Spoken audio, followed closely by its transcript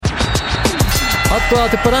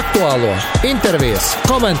Atklāti par aktuālo, intervijas,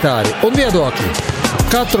 komentāri un viedokļi.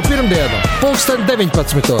 Katru pirmdienu,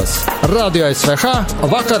 19:00. Radio SVH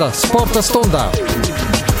vakara sporta stundā.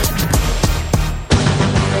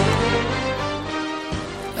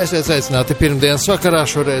 Esiet sveicināti pirmdienas vakarā.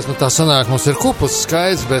 Šoreiz tā sanāk, mums ir kupus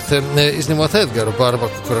skaidrs, bet izņemot Edgaru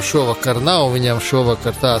Barbaku, kura šovakar nav, viņam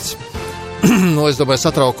šovakar tāds, es domāju,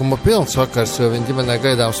 satraukuma pilns vakars, jo viņa ģimenē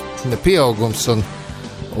gaidāms pieaugums un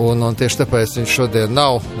tieši tāpēc viņš šodien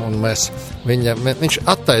nav, un viņš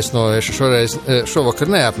attaisnojuši šovakar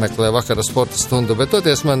neapmeklē vakara sporta stundu, bet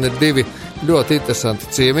toties man ir divi ļoti interesanti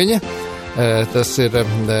ciemiņi. Tas ir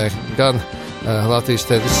gan Latvijas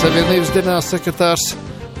Tenisa Savienības ģenerāls sekretārs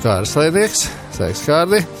Kāris Lēnieks, sveiks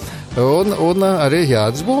Kārli, un arī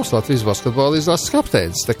Jānis Būs, Latvijas basketbola izlases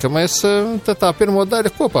kapteinis. Tā kā mēs tā pirmo daļu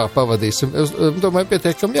kopā pavadīsim, es domāju,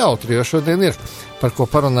 pietiekam jautri, jo šodien ir par ko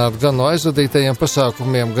parunāt gan no aizvadītajiem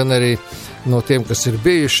pasākumiem, gan arī no tiem, kas ir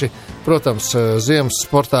bijuši. Protams, ziemas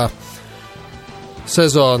sportā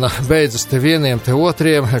sezona beidzas te vieniem, te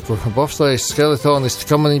otriem, kur bobslejs, skeletonisti,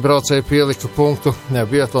 kamaniņbraucēji pielika punktu,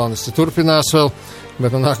 biatlonisti turpinās vēl,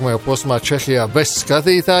 bet nākamajā posmā Čehijā bez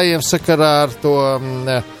skatītājiem sakarā ar to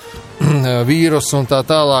vīrusu un tā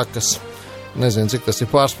tālāk, kas nezinu, cik tas ir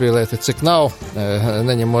pārspīlēti, cik nav,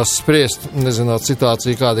 neņemos spriest, nezinot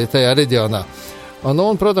situāciju kādā tajā reģionā.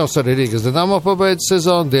 Un, protams, arī Rīgas Dinamo pabeidz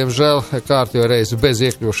sezonu, diemžēl kārtējo reizi bez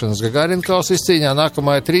iekļūšanas Gagarina kausa izcīņā.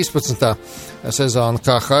 Nākamā ir 13. sezona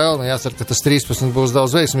KHL, jācer, ka tas 13 būs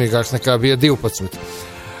daudz veiksmīgāks nekā bija 12.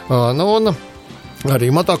 Un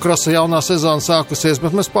arī motokrosa jaunā sezona sākusies,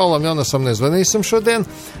 bet mēs Paulam Jonasam nezvanīsim šodien.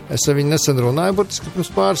 Es ar viņu nesen runāju, burtiski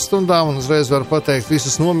pirms pāris stundām, un uzreiz varu pateikt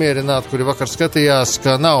visus nomierināt, kuri vakar skatījās,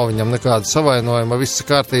 ka nav viņam nekāda savainojuma, viss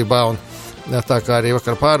kārtībā, un tā kā arī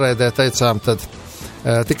vakar pārraidē teicām, tad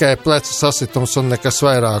tikai pleca sasitums un nekas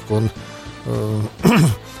vairāk. Un,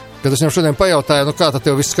 kad es viņam šodien pajautāju, kā tad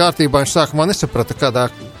tev viss kārtībā, viņš sākumā nesaprata, kādā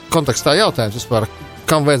kontekstā jautājums vispār,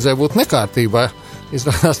 kam vajadzēja būt nekārtībā.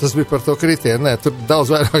 Izrādās, tas bija par to kritienu. Nē, tur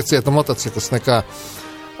daudz vairāk cieta motocikls nekā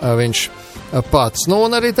viņš pats.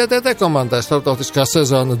 Un arī TTT komandai starptautiskā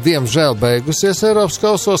sezona diemžēl beigusies Eiropas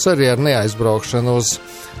kausos, arī ar neaizbraukšanu uz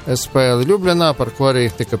spēli Ljubļanā, par ko arī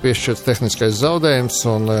tika piešķirts tehniskais zaudējums,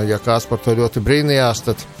 un ja kāds par to ļoti brīnījās,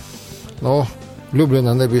 tad,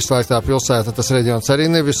 Ljubļana nebija slēgtā pilsēta, tas reģions arī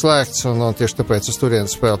nebija slēgts, un tieši tāpēc uz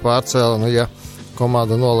turienes spēli pārcēla, ja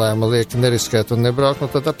komanda nolēma lieki neriskēt un nebraukt,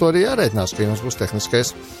 tad ar to arī jārēķinās, ka jums būs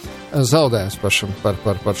tehniskais zaudējums pašam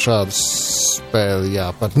par šādu spēli,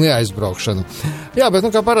 par neaizbraukšanu. Jā, bet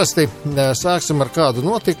kā parasti sāksim ar kādu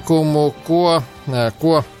notikumu,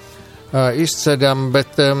 ko izceļam,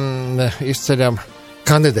 bet izceļam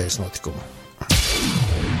kā nedēļas notikumu.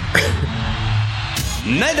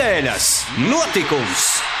 Nedēļas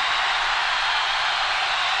notikums!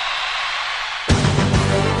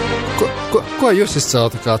 Ko jūs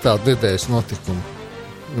izceltu kā tādu nedēļas notikumu?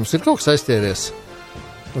 Jums ir kaut kas aizķēries?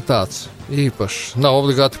 Tāds īpašs. Nav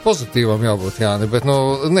obligāti pozitīvam jābūt, Jāni, bet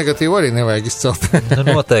negatīvu arī nevajag izcelt.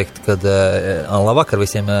 Noteikti, kad labvakar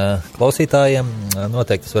visiem klausītājiem,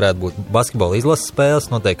 noteikti tas varētu būt basketbola izlases spēles,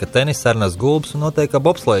 noteikti, ka tenis, Ernests Gulbs un noteikti, ka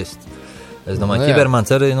bobslejs. Es domāju,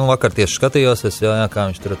 Ķibermans arī, vakar tieši skatījos, kā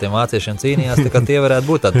viņš tur ar tiem vāciešiem cīnījās, tā kā tie varētu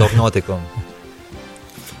būt tādi top notikumi.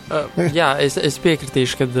 Jā, es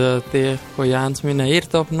piekritīšu, ka tie, ko Jānis minēja, ir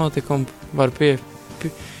top notikumi. Var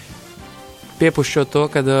piepušķot to,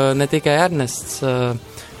 ka ne tikai Ernests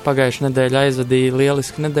pagājušajā nedēļā aizvadīja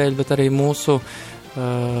lielisku nedēļu, bet arī mūsu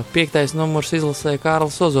 5. numurs izlasēja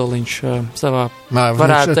Kārlis Ozoliņš savā,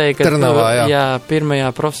 varētu teikt, ka pirmajā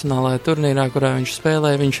profesionālajā turnīrā, kurā viņš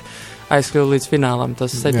spēlēja, viņš aizkļuva līdz finālam.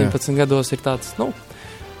 Tas 17 gados ir tāds,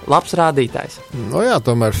 labs rādītājs.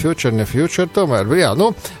 Tomēr future, ne future, tomēr,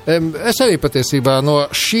 es arī patiesībā no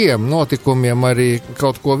šiem notikumiem arī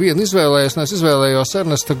kaut ko vienu izvēlējos, un es izvēlējos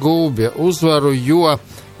Ernesta Gulbja uzvaru, jo,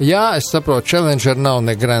 es saprotu, Challenger nav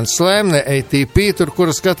ne Grand Slam, ne ATP, tur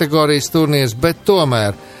kuras kategorijas turnīrs, bet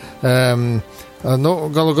tomēr,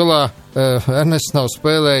 galu galā, Ernests nav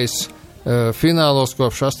spēlējis finālos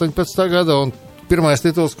kopš 18. gada, un pirmais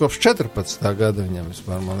tituls kopš 14. gada viņam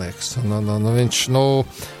vispār, man liekas.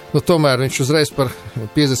 Tomēr viņš uzreiz par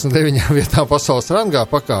 59 vietām pasaules rangā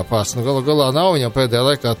pakāpās. Galu galā nav viņam pēdējā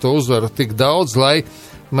laikā to uzvaru tik daudz, lai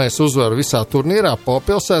mēs uzvaru visā turnīrā,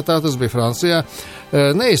 Popilsētā, tas bija Francijā,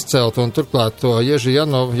 neizcelt. Un turklāt to Ježi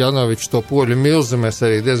Janoviču, to poļu milzi, mēs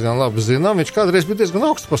arī diezgan labi zinām. Viņš kādreiz bija diezgan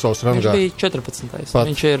augsts pasaules rangā. Viņš bija 14.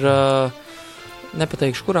 Viņš ir...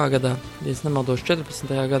 Nepateikšu, kurā gadā, ja es nemaldos, 14.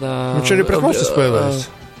 gadā. Viņš arī pret mums spēlējis.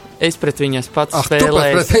 Es pret viņas pats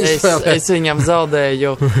spēlēju. Es viņam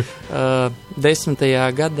zaudēju 10.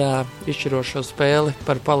 gadā izšķirošo spēli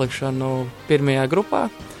par palikšanu pirmajā grupā.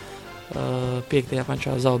 5.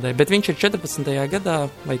 mačā zaudēja. Bet viņš ir 14. gadā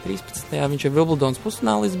vai 13. viņš ir Wimbledons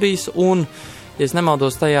pusfinālis bijis. Un, ja es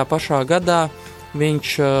nemaldos, tajā pašā gadā viņš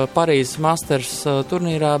Parīzes Masters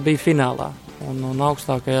turnīrā bija finālā. Un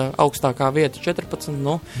augstākā vieta 14.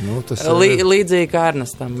 Līdzīgi kā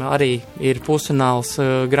Ernestam arī ir pusfināls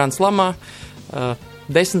Grand Slamā.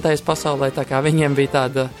 10. pasaulē, tā kā viņiem bija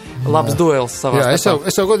tāda labs duels savā starpā.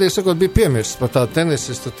 Es jau godīgi sakot biju piemirsts par tādu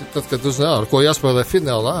tenisistu, tad, kad uzzināju, ar ko jāspēlē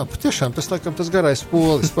finālā. Patiešām, tas garais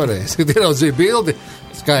polis pareizi. Kad ieraudzīju bildi,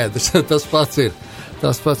 skaidrs, tas pats ir.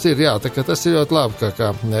 Tas pats ir, jā, tā kā tas ir ļoti labi, kā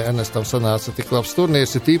Ernestam sanāca tik labs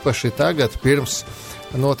turnīrs, ir īpaši tagad pirms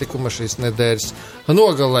notikuma šīs nedēļas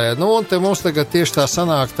nogalē. Un te mums tagad tieši tā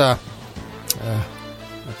sanāk tā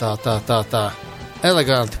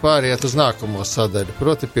eleganti pāriet uz nākamo sadaļu,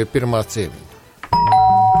 proti pie pirmā ciemiņa.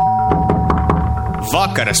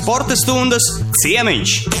 Vakara sporta stundas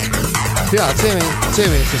ciemiņš. Jā,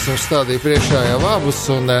 ciemiņus esam stādīju priekšā jau abus,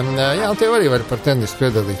 un jā, tev arī var par tenisu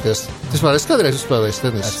piedalīties. Tas var, es kādreiz uzspēlējis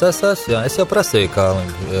tenisu. Es jau prasīju, kā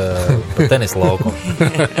par tenisa laukumu.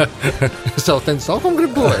 Es savu tenisa laukumu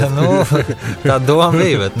gribu būt. Tā doma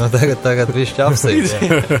bija, bet tagad višķi apsīt.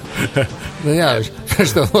 Jā,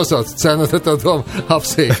 viņš tev nosauca cenu, tad tev doma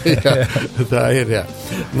apsīt. Jā, tā ir, jā.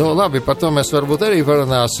 Labi, par to mēs varbūt arī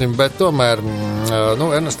parunāsim, bet tomēr,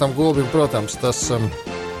 Ernestam Gulbim, protams, tas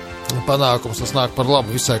panākums, tas nāk par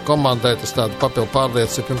labu visai komandai, tas tāda papildu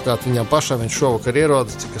pārliecība, pirmkārt viņam pašam, viņš šovakar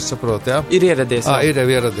ierodas, cik es saprotu, jā? Ir ieradies. Ir jau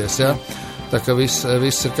ieradies, jā. Tā ka viss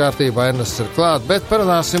ir kārtībā, Ernests ir klāt, bet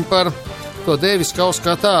parunāsim par to Deivis Kausu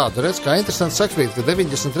kā tādu. Redz, kā interesanti sakrīt, ka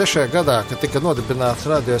 93. gadā, kad tika nodibināts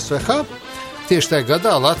Radio SVH, tieši tajā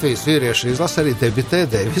gadā Latvijas vīriešu izlase arī debitē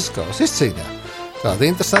Deivis Kausu izcīņā. Tāda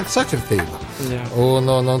interesanta sakritība. Un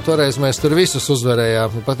toreiz mēs tur visus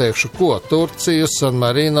uzvarējām, pateikšu, ko? Turciju, San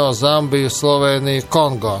Marino, Zambiju, Sloveniju,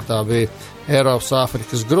 Kongo. Tā bija Eiropas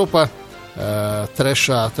Āfrikas grupa,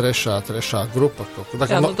 trešā grupa.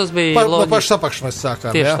 Tas bija loģiski. No pašas apakšas mēs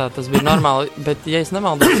sākām. Tieši tā, tas bija normāli, bet, ja es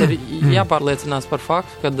nemaldos, ir jāpārliecinās par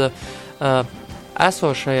faktu, kad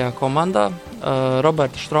esošajā komandā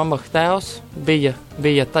Roberta Štrombacha tēvs bija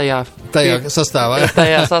tajā sastāvā.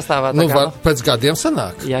 Tajā sastāvā. Pēc gadiem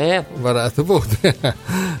sanāk. Jā. Varētu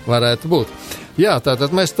būt. Jā,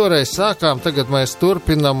 tātad mēs toreiz sākām, tagad mēs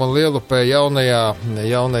turpinām un Lielupē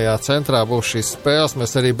jaunajā centrā būs šīs spēles.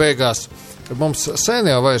 Mēs arī beigās, mums sen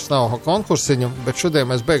jau vairs nav konkursiņu, bet šodien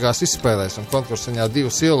mēs beigās izspēlēsim konkursiņā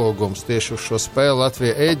 2 ielūgumus tieši uz šo spēli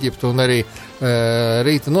Latvija, Ēģiptu un arī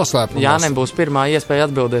rīta noslēpumos. Jānim būs pirmā iespēja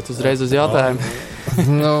atbildēt uzreiz uz jautājumu.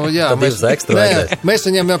 Jā, mēs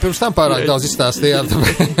viņiem jau pirms tam pārāk daudz izstāstījām.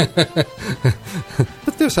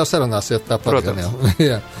 Bet jūs jau sarunāsiet tāpat. Protams.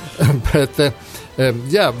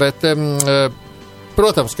 Bet,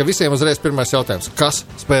 protams, ka visiem uzreiz pirmais jautājums. Kas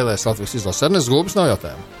spēlēs Latvijas izlases? Ernests Gulbis nav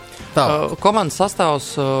jautājumu. Komandas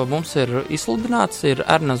sastāvs mums ir izsludināts, ir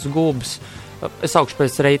Ernests Gulbis, es augšu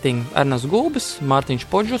pēc reitinga, Ernests Gulbis, Mārtiņš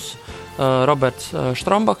Podžus, Roberts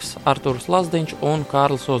Štrombaks, Artūrs Lazdiņš un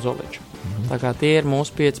Kārlis Ozoliņš. Tā kā tie ir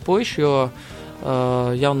mūsu 5 puiši, jo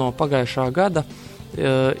jau no pagājušā gada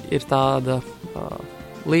ir tāda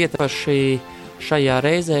lieta šajā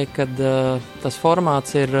reizē, kad tas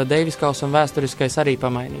formāts ir Deivis Kausa un vēsturiskais arī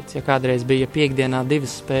pamainīts. Ja kādreiz bija piekdienā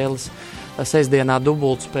 2 spēles, sestdienā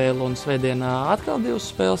dubultspēle un svētdienā atkal 2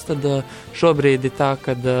 spēles, tad šobrīd ir tā,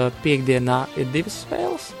 kad piekdienā ir 2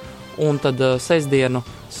 spēles, un tad sestdienu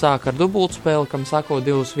sāk ar dubultspēli, kam sako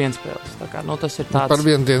 2-1 spēles. Tā kā, tas ir tāds... Par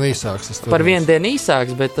vienu dienu īsāks. Par vienu dienu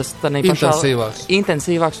īsāks, bet tas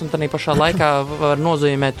intensīvāks un tādā pašā laikā var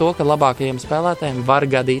nozīmēt to, ka labākajiem spēlētājiem var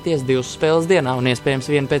gadīties 2 spēles dienā un iespējams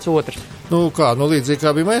viena pēc otras. Līdzīgi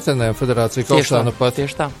kā bija meitenēm federācija Kaustāna pat.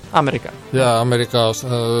 Tieši tā, Amerikā. Jā, Amerikā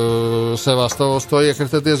sevā stāvos to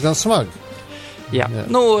iekrita diezgan smagi. Jā.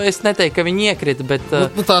 Es neteiktu, ka viņi iekrita, bet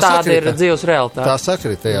tāda ir dzīves realitāte. Tā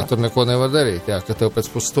sakrita, jā, tur neko nevar darīt, jā, ka tev pēc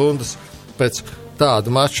pusstundas, pēc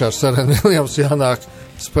tāda mača ar Serenu Viljams jānāk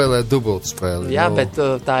spēlēt dubultspēli. Jā, bet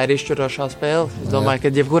tā ir izšķirošā spēle. Es domāju,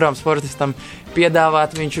 ka jebkuram sportistam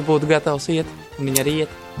piedāvāt, viņš būtu gatavs iet, un viņi arī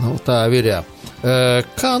iet. Tā ir, jā.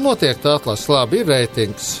 Kā notiek tā atlases? Labi, ir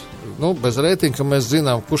reitings. Bez reitinga mēs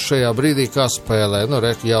zinām, kurš šajā brīdī kā spēlē.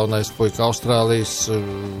 Jaunais puika Austrālijas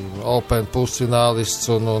Open pusfinālists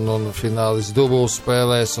un finālists dubults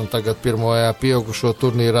spēlēs, un tagad pirmajā pieaugušo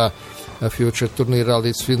turnīrā, Future turnīrā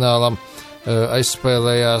līdz finālam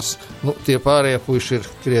aizspēlējās. Tie pārējie puiši ir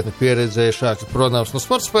krietni pieredzējušāki. Protams,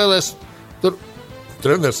 sporta spēlēs tur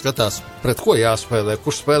treneris skatās, pret ko jāspēlē,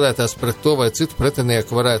 kurš spēlētājs pret to vai citu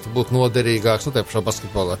pretinieku varētu būt noderīgāks, nu, te pašā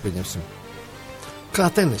basketbolā pieņemsim. Kā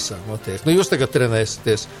tenisā notiek? Nu, jūs tagad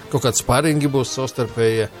trenēsieties, kaut kāds sparingi būs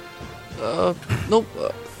savstarpējie?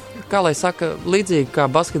 Kā lai saka, līdzīgi kā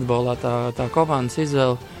basketbolā tā komandas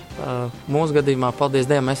izvēle, mūsu gadījumā, paldies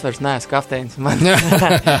Dievam, es vairs neesmu kapteinis.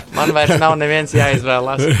 Man vairs nav neviens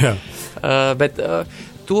jāizvēlās. Bet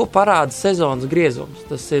to parāda sezonas griezums.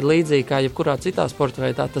 Tas ir līdzīgi kā jebkurā citā sporta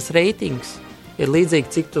veidā. Tas reitings ir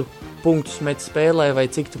līdzīgi, cik tu punktus met spēlē vai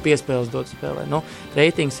cik tu piespēles dod spēlē. Nu,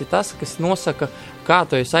 reitings ir tas, kas nosaka, kā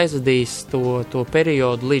tu esi aizvadījis to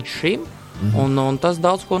periodu līdz šim. Un tas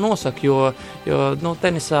daudz ko nosaka, jo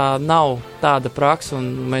tenisā nav tāda praksa, un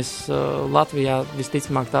mēs Latvijā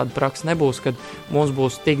visticamāk tāda praksa nebūs, kad mums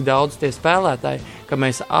būs tik daudz tie spēlētāji, ka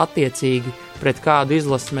mēs attiecīgi pret kādu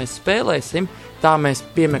izlasi mēs spēlēsim, tā mēs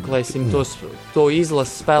piemeklēsim to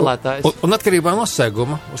izlases spēlētājus. Un atkarībā no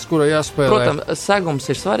seguma, uz kura jāspēlē? Protams, segums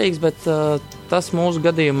ir svarīgs, bet tas mūsu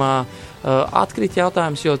gadījumā atkrīt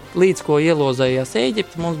jautājums, jo līdz ko ielozējās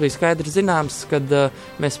Ēģipte, mums bija skaidri zināms, kad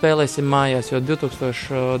mēs spēlēsim mājās, jo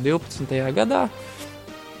 2012. gadā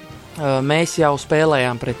mēs jau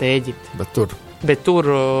spēlējām pret Ēģipti. Bet tur,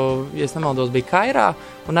 ja es nemaldos, bija Kairā,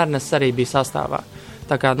 un Ernests arī bija sastāvā.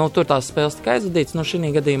 Tā kā, tur tās spēles tika aizvadīts, šī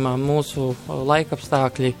gadījumā mūsu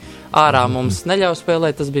laikapstākļi ārā mums neļauj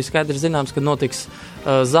spēlēt, tas bija skaidri zināms, ka notiks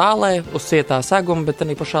zālē uz cietā seguma, bet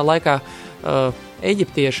arī pašā laikā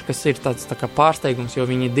eģiptieši, kas ir tāds tā kā pārsteigums, jo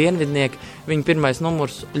viņi ir dienvidnieki, viņi pirmais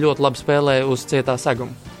numurs ļoti labi spēlē uz cietā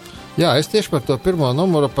seguma. Jā, es tieši par to pirmo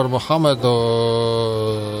numuru, par Mohamedu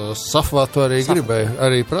Safvatu arī gribēju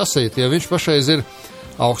arī prasīt, ja viņš pašreiz ir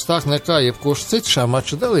augstāk nekā jebkurš cits šā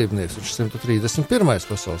mača dalībnieks, viņš 131.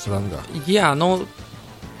 pasaules rangā. Jā,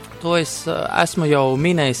 to es esmu jau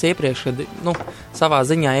minējis iepriekš, kad, savā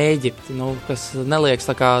ziņā Ēģipti, kas neliekas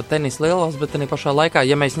tā kā tenis lielos, bet arī pašā laikā,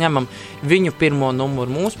 ja mēs ņemam viņu pirmo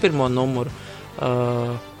numuru, mūsu pirmo numuru,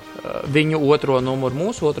 viņu otro numuru,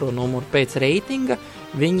 mūsu otro numuru pēc reitinga,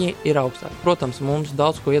 viņi ir augstāk. Protams, mums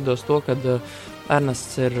daudz ko iedos to, kad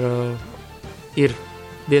Ernests ir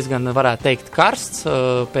diezgan, varētu teikt, karsts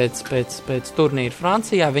pēc turnīra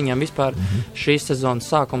Francijā. Viņam vispār šīs sezonas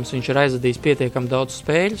sākums viņš ir aizvadījis pietiekami daudz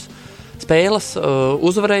spēles,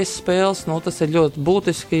 uzvarējis spēles. Tas ir ļoti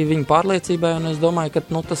būtiski viņa pārliecībai, un es domāju,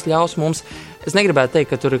 ka tas ļaus mums, es negribētu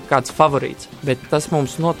teikt, ka tur ir kāds favorīts, bet tas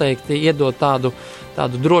mums noteikti iedod tādu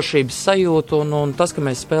drošības sajūtu, un tas, ka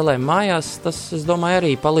mēs spēlējam mājās, tas, es domāju,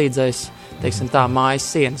 arī palīdzēs, teiksim tā, mājas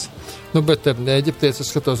sienas. Bet Eģiptietis, es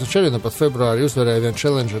skatos, viņš arī pat februārī uzvarēja vienu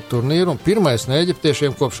Challenger turnīru, un pirmais no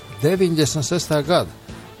eģiptiešiem kopš 96.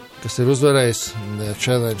 gada, kas ir uzvarējis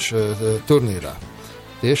Challenge turnīrā.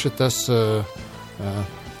 Tieši tas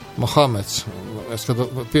Mohameds. Es, kad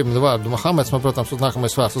pieminu vārdu Mohameds, man, protams,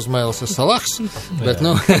 nākamais vārds uzmēles ir Salahs, bet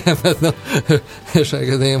šajā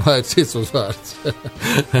gadījumā ir cits uzvārds.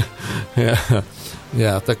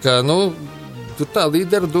 jā, tā kā, tur tā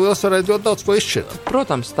līderu duels varētu ļoti daudz ko izšķirt.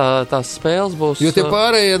 Protams, tās spēles būs... Jo tie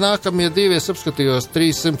pārējie nākamie divi, es apskatījos,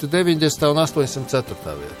 390. un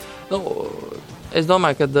 804. vieta. Es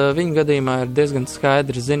domāju, ka viņa gadījumā ir diezgan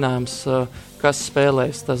skaidri zināms, kas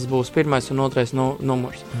spēlēs. Tas būs pirmais un otrais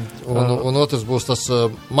numurs. Un otrs būs tas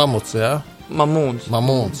Mamuts, jā?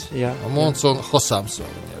 Mamūns. Jā. Mamūns un Hosams.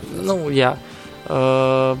 Jā.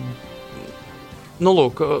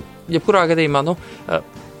 Lūk, jebkurā gadījumā,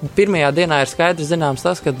 pirmajā dienā ir skaidri zināms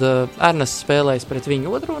tas, kad Ernests spēlēs pret viņu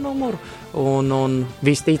otro numuru, un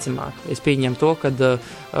visticamāk, es pieņemu to, kad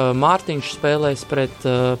Mārtiņš spēlēs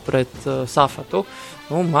pret Safatu.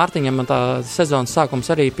 Mārtiņam tā sezonas sākums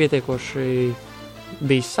arī pietiekoši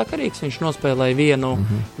bijis sakarīgs, viņš nospēlēja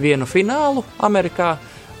vienu finālu Amerikā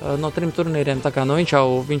no 3 turnīriem, tā kā viņš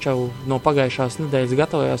jau no pagājušās nedēļas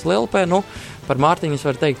gatavojās Lielupē. Par Mārtiņu es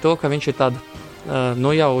varu teikt to, ka viņš ir tāda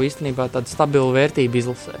jau īstenībā tāda stabila vērtība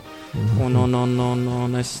izlasē.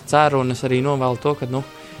 Un es ceru, un es arī novēlu to, ka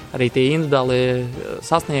arī tie individuālie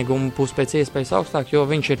sasniegumi būs pēc iespējas augstāk, jo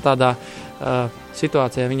viņš ir tādā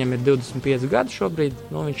situācijā, viņam ir 25 gadi šobrīd,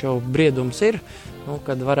 viņš jau briedums ir,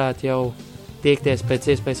 kad varētu jau tiekties pēc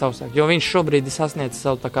iespējas augstāk, jo viņš šobrīd ir sasniedzis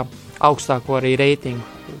savu tā kā augstāko arī reitingu,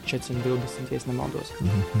 420, ja es nemaldos.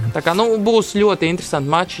 Tā kā, būs ļoti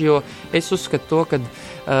interesanti mači, jo es uzskatu to, ka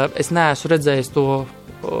es neesmu redzējis to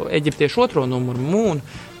eģiptiešu otro numuru Mūnu,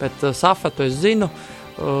 bet Safatu es zinu,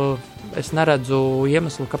 es neredzu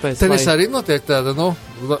iemeslu, kāpēc... Tenis arī notiek tāda,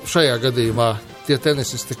 šajā gadījumā tie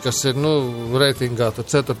tenisisti, kas ir, reitingā, tur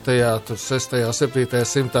 4., tur 6., 7.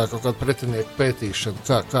 simtā kaut kāda pretinieku pētīšana,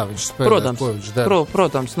 kā viņš spēlē, ko viņš dara?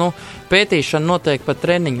 Protams, pētīšana notiek pat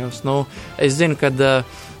treniņos. Es zinu, kad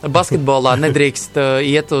basketbolā nedrīkst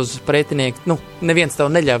iet uz pretinieku, neviens tev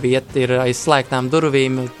neļauj iet, ir aiz slēgtām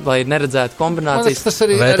durvīm, lai neredzētu kombinācijas. Tas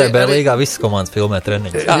arī VTB līgā visas komandas filmē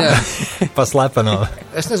treniņus. Pa slepeno.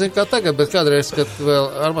 Es nezinu, kā tagad, bet kādreiz, kad vēl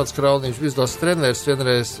Armāns Krauniņš izdos treneris,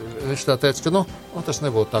 vienreiz viņš tā teica, ka, tas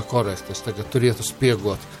nebūtu tā korekti, es tagad tur iet uz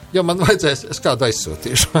spiegot. Ja man vajadzēs, es kādu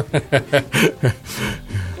aizsūtīšu.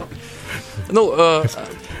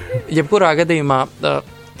 Jebkurā gadījumā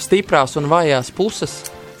stiprās un vājās puses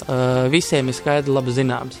visiem ir skaidri labi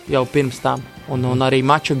zināms jau pirms tam. Un arī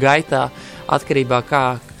maču gaitā atkarībā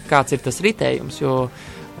kāds ir tas ritējums, jo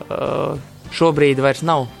šobrīd vairs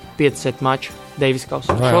nav 5 set maču Deivis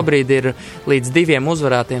Kausā. Šobrīd ir līdz 2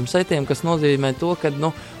 uzvarētiem setiem, kas nozīmē to, ka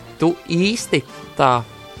tu īsti tā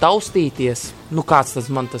taustīties, kāds tas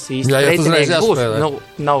īsti pretinieks būs,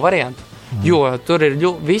 nav variantu. Jo tur ir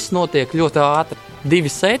viss notiek ļoti ātri. 2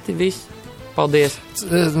 seti, viss. Paldies.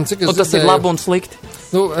 Un tas ir labi un slikti.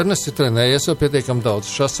 Ernests ir trenējies jau pietiekam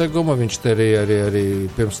daudz šā seguma, viņš te arī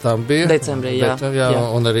pirms tam bija. Decembrī, jā.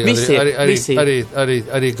 Un arī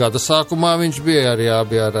gada sākumā viņš bija,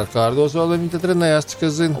 bija ar Kārdu Ozoli, viņi te trenējās, cik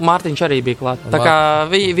es zinu. Mārtiņš arī bija klāt. Tā kā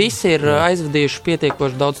visi ir aizvadījuši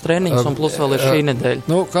pietiekoši daudz treniņus, un plus vēl ir šī nedēļa.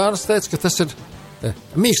 Kārlis teica, ka tas ir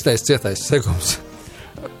mīkstais cietais segums.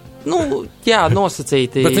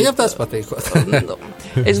 Nosacīti. Bet viņam tas patīkot.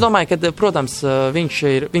 Es domāju, ka, protams,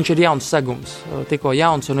 viņš ir jauns segums, tikko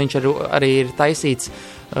jauns, un viņš arī ir taisīts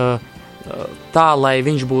tā, lai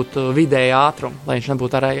viņš būtu vidēji ātrum, lai viņš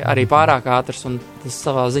nebūtu arī pārāk ātrs, un tas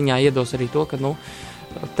savā ziņā iedos arī to, ka,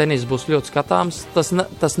 tenis būs ļoti skatāms.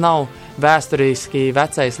 Tas nav vēsturiski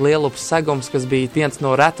vecais lielups segums, kas bija viens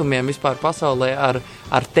no retumiem vispār pasaulē ar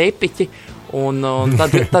tepiķi. Un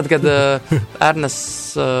tad, kad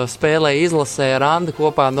Ernests spēlēja izlasē ar Andu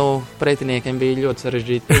kopā, pretiniekiem bija ļoti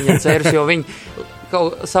sarežģīti pieņemt sērus, jo viņi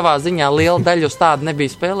savā ziņā liela daļa uz tādu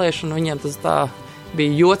nebija spēlējuši, un viņiem tas tā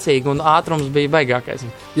bija jocīgi, un ātrums bija baigākais.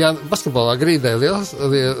 Jā, basketbolā grīdē liels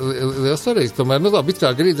svarīgs, tomēr, labi, it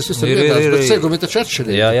kā grīdas visur vietās, bet segumi taču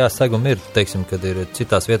atšķirīgi. Jā, segumi ir, teiksim, kad ir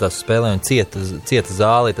citās vietās spēlē un cieta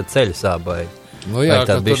zāli, tad ceļu sābai.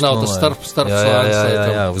 Ka tur nav tas starpslānis.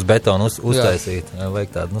 Jā, uz betonu uztaisīt. Vajag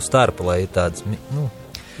tādu, starpu, lai ir tāds,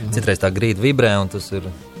 citreiz tā grīda vibrē, un tas ir,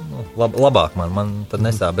 labāk man tad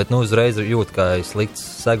nesāp, bet, uzreiz jūt, kā slikts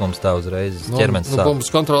segums tā uzreiz ķermenis sāp. Bumbas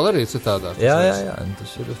kontrola arī citādāk. Jā,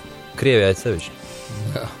 tas ir Krievijai sevišķi.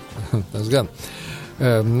 Jā, tas gan.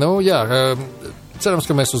 Cerams,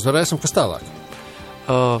 ka mēs uzvarēsim, kas tālāk.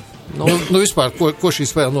 Vispār, ko šī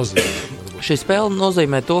spēle nozīmē? Šī spēle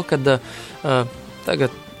nozīmē to, ka tagad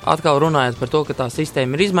atkal runājot par to, ka tā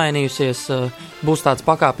sistēma ir izmainījusies, būs tāds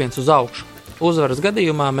pakāpiens uz augšu. Uzvaras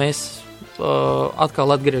gadījumā mēs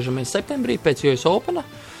atkal atgriežamies septembrī pēc US Opena,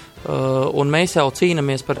 un mēs jau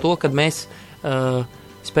cīnamies par to, kad mēs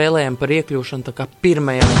spēlējam par iekļūšanu tā kā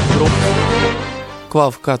pirmajā grupas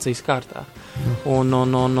kvalifikācijas kārtā.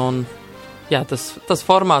 Jā, tas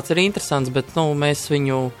formāts ir interesants, bet mēs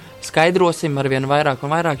viņu skaidrosim arvien vairāk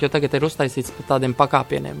un vairāk, jo tagad ir uztaisīts par tādiem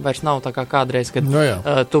pakāpieniem. Vairs nav tā kā kādreiz, kad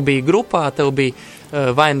tu biji grupā, tev bija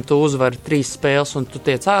vai tu uzvari 3 spēles un tu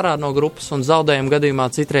tiec ārā no grupas, un zaudējuma gadījumā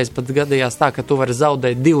citreiz pat gadījās tā, ka tu vari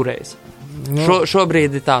zaudēt 2 reizes.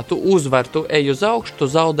 Šobrīd ir tā, tu uzvari, tu ej uz augšu, tu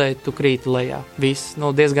zaudēji, tu krīti lejā. Viss,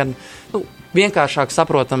 diezgan, vienkāršāk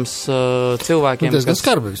saprotams cilvēkiem. Diezgan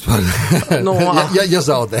skarbi vispār. Ja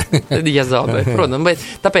zaudē. Ja zaudē, protams. Bet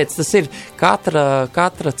tāpēc tas ir,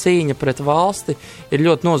 katra cīņa pret valsti ir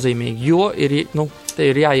ļoti nozīmīga, jo te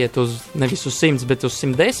ir jāiet nevis uz 100, bet uz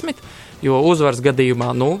 110, jo uzvaras gadījumā,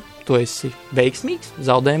 tu esi veiksmīgs,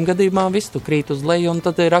 zaudējuma gadījumā viss, tu krīt uz leju, un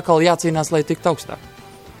tad ir atkal jācīnās, lai tiktu augstāk.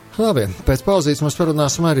 Labi, pēc pauzītes mēs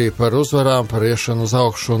parunāsim arī par uzvarām, par iešanu uz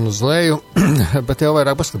augšu un uz leju, bet jau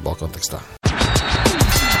vairāk basketbola kontekstā.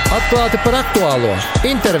 Atklāti par aktuālo,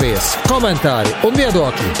 intervijas, komentāri un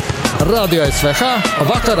viedokļi. Radio SVH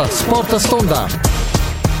vakara sporta stundā.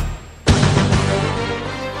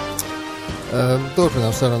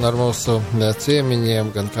 Turpinām sarunu ar mūsu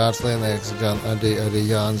ciemiņiem, gan Kārs Lienieks, gan arī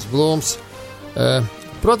Jānis Blūms.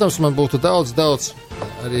 Protams, man būtu daudz,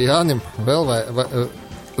 arī Jānim vēl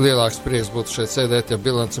lielāks prieks būtu šeit sēdēt, ja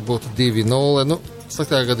bilance būtu 2-0,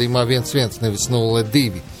 sliktajā gadījumā 1-1, nevis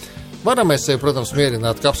 0-2. Varam mēs sevi, protams,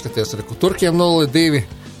 mierināt, ka apskaties arī Turkiem 0-2,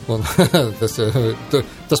 un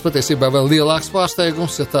tas patiesībā vēl lielāks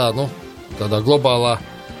pārsteigums, ja tādā globālā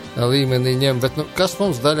līmenī ņem, bet kas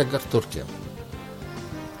mums daļa gar Turkiem?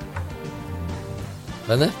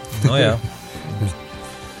 Vai ne? Jā.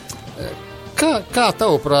 Kā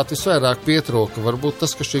tavuprāt visvairāk pietrūka? Varbūt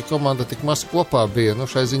tas, ka šī komanda tik maz kopā bija,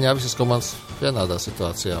 šai ziņā visas komandas vienādā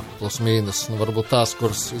situācijā, plus mīnus. Varbūt tās,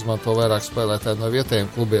 kuras izmanto vairāk spēlētāji no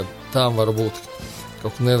vietējiem klubiem, tām var būt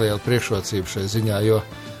kaut neliela priekšrocība šai ziņā, jo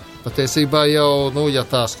patiesībā jau, ja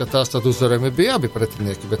tā skatās, tad uzvarējumi bija abi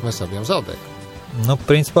pretinieki, bet mēs abiem zaudējām.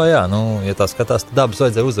 Principā jā, ja tā skatās, tad abas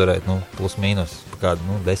vajadzēja uzvarēt, plus mīnus, kādu,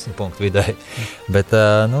 10 punktu vidēji. Bet,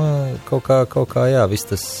 kaut kā, jā, viss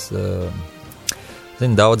tas,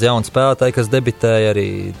 daudz jaunu spēlētāju, kas debitēja, arī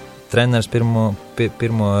treneris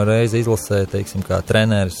pirmo reizi izlasē, teiksim, kā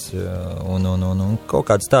treneris, un kaut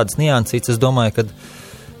kādas tādas niansītas, es domāju,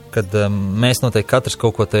 kad mēs noteikti katrs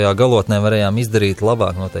kaut ko tajā galotnē varējām izdarīt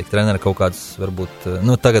labāk, noteikti treneri kaut kādas, varbūt,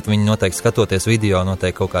 tagad viņi noteikti skatoties video,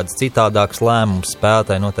 noteikti kaut kādas citādākas lēmumus,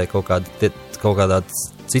 spēlētāji noteikti kaut kādas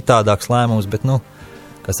citādākas lēmumus, bet,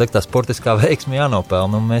 kā saka, tā sportiskā veiksme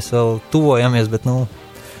jānopelna, mēs vēl tuvojamies, bet,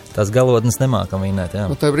 tās galotnes nemākam vinēt,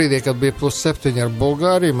 jā. Tajā brīdī, kad bija +7 ar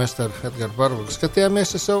Bulgāriju, mēs ar Edgars Barbaku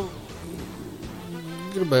skatījāmies, es jau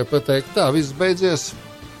gribēju pateikt, tā, viss beidzies.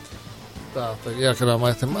 Tā,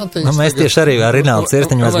 jākarāmāja te mantiņas. Mēs tieši arī ar Rinaldu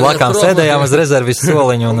Sirsniņu mēs blakām sēdējām uz rezervis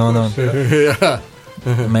soliņu.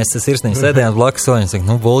 Mēs ar Sirsniņu sēdējām blakus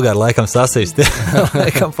soliņu. Bulgāri laikam sasīst.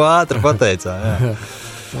 Laikam pātri pateicām. Jā.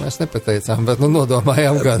 Mēs nepateicām, bet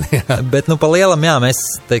nodomājām gan. Jā. Bet pa lielam, jā, mēs,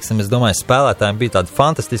 teiksim, es domāju, spēlētājiem bija tāda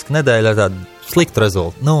fantastiska nedēļa ar tādu sliktu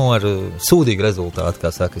rezultātu. Ar sūdīgu rezultātu,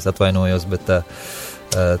 kā saka, es atvainojos, bet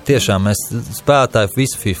tiešām mēs spēlētāji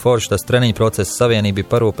visu forši tas treniņu procesa savienība bija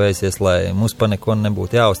parūpējusies, lai mums par neko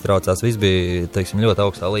nebūtu jāuztraucās. Viss bija, teiksim, ļoti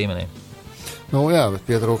augstā līmenī. Jā, bet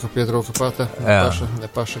pietrūka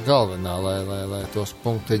paša galvenā, lai tos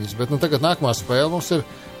punktiņus. Bet tagad nākamā spēle mums ir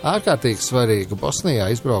ārkārtīgi svarīga Bosnijā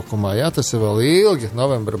izbraukumā. Jā, tas ir vēl ilgi,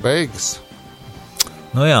 novembra beigas.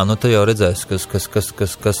 Jā, tu jau redzēsi,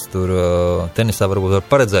 kas tur tenisā varbūt var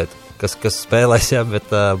paredzēt. Kas spēlēs, jā, bet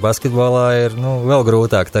basketbolā ir vēl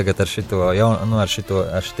grūtāk tagad ar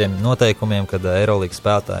šitiem noteikumiem, kad Eirolīgas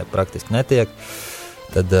spēlētāji praktiski netiek.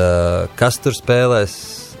 Tad kas tur spēlēs,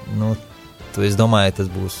 es domāju, tas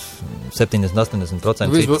būs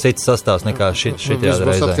 70-80% cits sastāvs nekā šitajā reizē.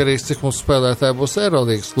 Būs atkarīgs, cik mums spēlētāji būs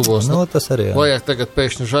Eirolīgas klubos. Tas arī, jā. Vajag tagad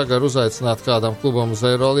pēkšņi Žagaru uzaicināt kādam klubam uz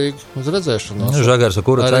Eirolīgu uz redzēšanos. Žagars,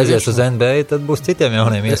 kuru aizies uz NBA, tad būs citiem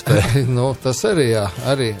jauniem iespēja. Tas arī, jā,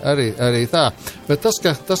 arī tā. Bet tas,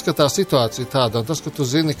 ka tā situācija tāda, un tas, ka tu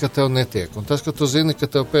zini, ka tev netiek, un tas, ka tu zini,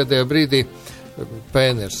 ka tev pēdējā brīdī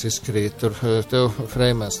Pēners izkrīt, tur tev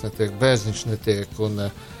Freimans netiek, Bērziņš netiek,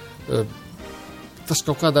 un tas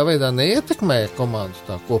kaut kādā veidā neietekmē komandu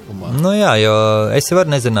tā kopumā. Jā, jo es jau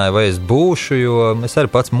arī nezināju, vai es būšu, jo es arī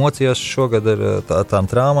pats mocījos šogad ar tām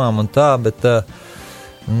traumām un tā, bet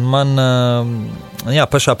man,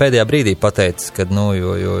 pašā pēdējā brīdī pateicis, kad,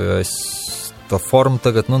 jo es to formu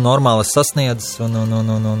tagad, normāli sasniedzis, un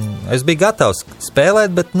es biju gatavs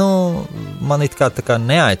spēlēt, bet, man it kā tā kā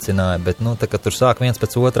neaicināja, bet, tā kā tur sāk viens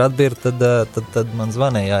pēc otra atbirt, tad man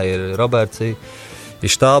zvanīja, ir Roberts, ir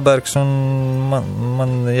Štālbergs, un man,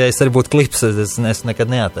 ja es arī būtu klips, es nekad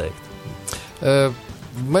neatteiktu.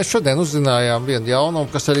 Mēs šodien uzzinājām vienu jaunumu,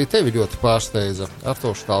 kas arī tevi ļoti pārsteidza.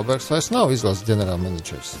 Arturs Štālbergs vairs nav izlases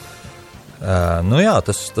ģenerālmenedžers.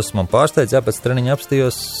 Tas man pārsteidz, pēc treniņa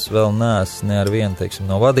apstījos vēl neesmu ne ar vienu, teiksim,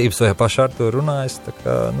 no vadības vai pašu Arturu runājis,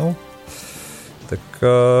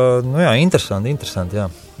 interesanti, jā.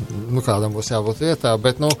 Kādam būs jābūt vietā,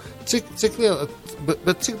 bet, cik liela,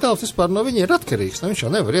 bet cik daudz vispār no viņa ir atkarīgs? Viņš jau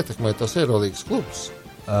nevar ietekmēt tos Eirolīgas klubus.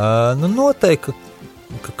 Noteikti,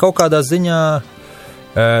 ka kaut kādā ziņā,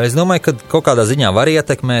 es domāju, ka kaut kādā ziņā var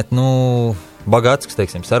ietekmēt, Bagātskis,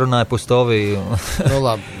 teiksim, sarunāja Pustovī.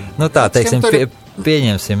 Labi. Tā, teiksim,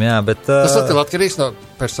 pieņemsim, jā, bet... Tas atkal atkarīgs no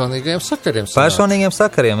personīgajiem sakariem. Personīgiem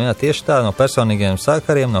sakariem, jā, tieši tā, no personīgajiem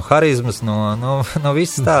sakariem, no harizmas, no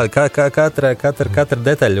visas tā, katra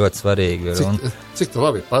detaļa ļoti svarīga. Cik tu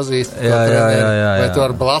labi pazīsti? Jā. Vai tu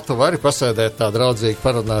ar blatu vari pasēdēt tā draudzīgi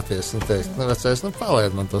parunāties un teikt, vecais,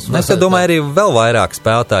 palaid man tos. Es domāju, arī vēl vairāk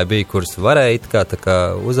spēlētāji bija, kurus varēja tā kā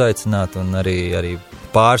uzaicināt, un arī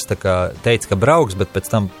pāris teica, ka brauks, bet pēc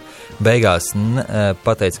tam beigās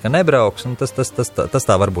pateica, ka nebrauks, un tas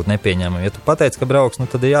tā varbūt nepieņēmami. Ja tu pateici, ka brauks,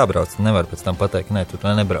 tad ir jābrauc. Tu nevar pēc tam pateikt, ka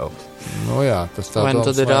tu nebrauks. Tas tā vai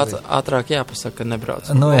tad ir ātrāk jāpasaka, ka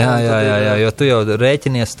nebrauc? Jā, jo tu jau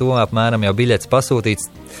rēķinies to apmēram, jau biļets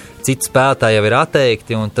pasūtīts, citi spēlētāji jau ir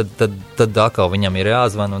atteikti, un tad atkal viņam ir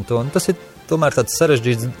jāzvan, un tas ir tomēr tāds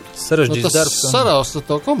sarežģīts darbs. Tas sarausta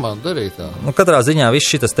to komandu darītā. Katrā ziņā viss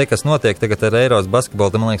šitas te, kas notiek tagad ar Eiropas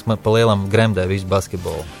basketbolu, man liekas, pa lielam gremdē visu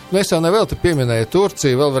basketbolu. Es jau nevēl te pieminēju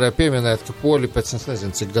Turciju, vēl varēju pieminēt, ka poļi pēc, es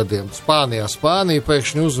nezinu, cik gadiem Spānija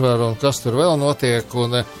pēkšņi uzvar un kas tur vēl notiek.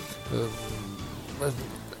 Un,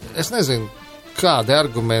 es nezinu, kādi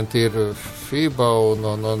argumenti ir FIBA,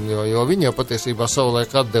 jo viņi jau patiesībā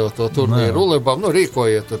savulaik atdeva to turnīru Ulebam,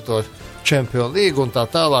 rīkojiet tur to Champions League un tā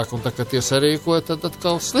tālāk, un tā, kad tie sarīkoja, tad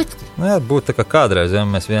atkal slikti. Jā, būtu tā kā kādreiz, ja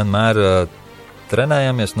mēs vienmēr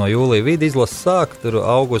trenējamies no jūlija vidi, izlases sāk, tur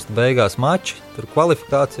augusta beigās mači, tur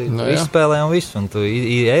kvalifikācija, tur izspēlējam visu, un tur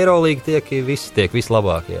Eirolīga tiek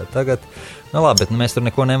vislabākie. Tagad, labi, bet mēs tur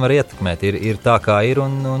neko nevar ietekmēt, ir tā kā ir,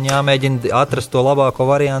 un jāmēģina atrast to labāko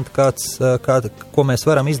variantu, ko mēs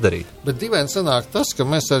varam izdarīt. Bet dīvaini sanāk tas, ka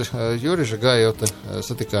mēs ar Juriža Gājoti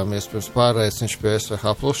satikāmies pirms pārējais, viņš pie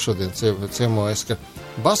SVH Plus šodien ciemojas, ka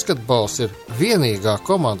basketbols ir vienīgā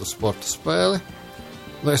komandu sporta spēle.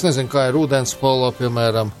 Es nezinu, kā ir ūdens polo,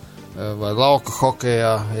 piemēram, vai lauka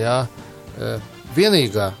hokejā,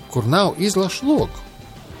 vienīgā, kur nav izlašu logu.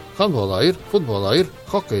 Handbolā ir, futbolā ir,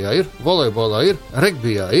 hokejā ir, volejbolā ir,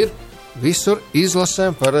 regbijā ir, visur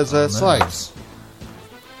izlasēm paredzēts laiks.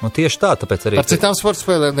 Tieši tā, tāpēc arī... Par citām sporta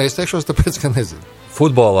spēlēm neizteikšos, tāpēc, ka nezinu.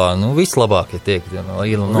 Futbolā, vislabākie tiek, no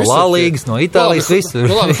La Līgas, no Itālijas, visur.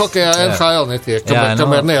 Labi, hokejā NHL netiek,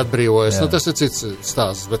 kamēr neatbrīvojas. Tas ir cits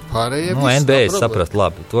stāsts, bet pārējiem... NBA saprast,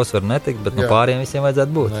 labi, tos var netikt, bet pārējiem visiem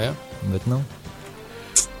vajadzētu būt.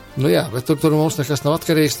 Bet tur mums nekas nav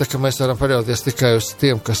atkarīgs, tā ka mēs varam paļauties tikai uz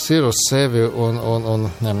tiem, kas ir uz sevi, un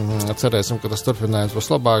cerēsim, ka tas turpinājums būs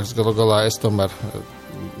labāks. Galu galā es tomēr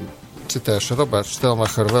citēšu Robertu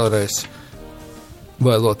Stelmacheru vēlreiz,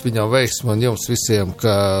 vēlot viņam veiksmu un jums visiem,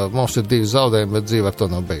 ka mums ir 2 zaudējumi, bet dzīve ar to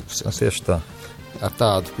nav beigusies. Tieši tā. Ar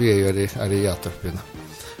tādu pieeju arī jāturpina.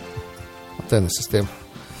 Tenisistiem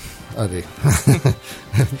arī.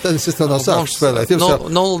 Tenisistiem nav sākuši spēlēt.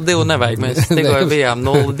 0-2 nevajag, mēs tikko bijām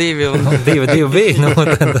 0-2 un 2-2 bija.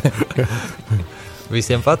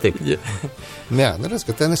 Visiem patīk. Jā, redz,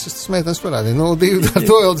 ka tenisistas meitenes parādīja 0-2, ar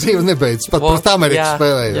to jau dzīve nebeidzas. Pat par Amerikas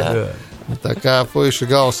spēlējot. Tā kā puiši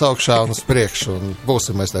galvas augšā un uz priekšu, un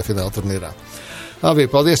būsim mēs tajā fināla turnīrā. Abi,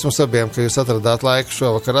 paldies jums abiem, ka jūs atradāt laiku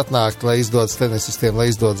šovakar atnākt, lai izdodas tenisistiem, lai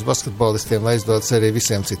izdodas basketbolistiem, lai izdodas arī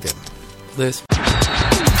visiem citiem. Paldies.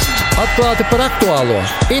 Atklāti par aktuālo,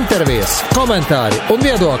 intervijas, komentāri un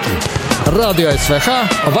viedokļi. Radio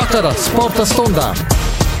SVH vakara sporta stundā.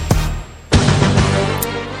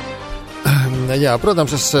 Jā,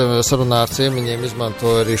 protams, es sarunā ar ciemiņiem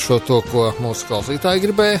izmantoju arī to, ko mūsu klausītāji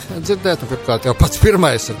gribēja dzirdēt. Un pirmkārt jau pats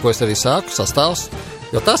pirmais, ar ko es arī sāku, sastāvs,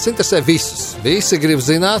 jo tas interesē visus. Visi grib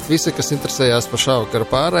zināt, visi, kas interesējās par šā vakara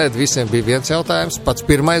pārraidi, visiem bija viens jautājums. Pats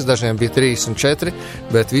pirmais, dažiem bija 3 un 4,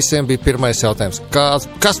 bet visiem bija pirmais jautājums.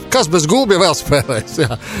 Kas bez gulbja vēl spēlēs?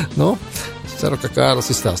 Jā, ceru, ka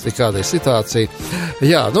Kārlis izstāstīja, kāda ir situācija.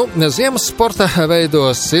 Jā, ziemas sporta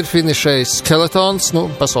veidos ir finišējis skeletons.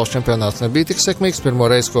 Pasaules čempionāts nebija tik sekmīgs. Pirmo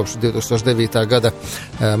reizi kopš 2009. gada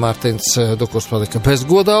Mārtiņš Dukurs palika bez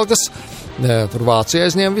godalgas. Tur Vācija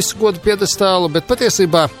aizņēma visu godu piedestālu, bet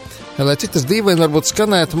patiesībā, lai cik tas dīvaini varbūt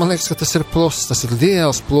skanētu, man liekas, ka tas ir pluss. Tas ir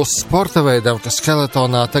liels pluss sporta veidam, ka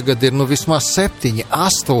skeletonā tagad ir vismaz 7,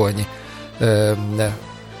 8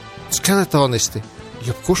 skeletonisti.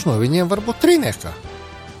 Jebkurš no viņiem var būt trīniekā.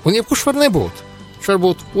 Un jebkurš var nebūt. Viņš var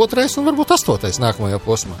būt 2. un varbūt 8. nākamajā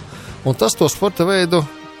posmā. Un tas to sporta veidu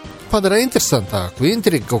padara interesantāku.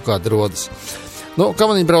 Intriga kaut kāda rodas.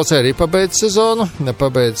 Kamaniņu braucēji arī pabeidz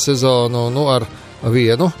sezonu ar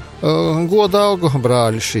vienu godaugu,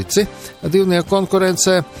 brāļi Šici, 2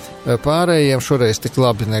 konkurencē. Pārējiem šoreiz tik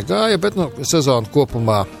labi negāja, bet sezona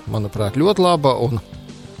kopumā, manuprāt, ļoti laba, un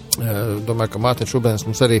domāju, ka Mārtiņš Rubens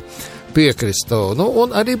mums arī piekristu.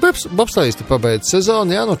 Un arī bobslējisti pabeidz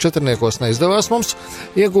sezonu. Jā, 4 neizdevās mums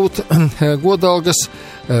iegūt godalgas.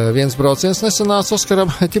 Viens brauciens nesanāca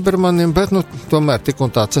Oskaram Ķibermanim, bet tomēr tik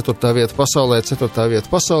un tā 4. vieta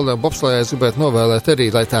pasaulē. Bobslējā es gribētu novēlēt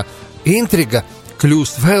arī, lai tā intriga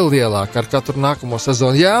kļūst vēl lielāka ar katru nākamo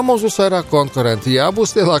sezonu. Jā, mums būs vairāk konkurenti, jā,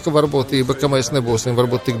 būs lielāka varbūtība, ka mēs nebūsim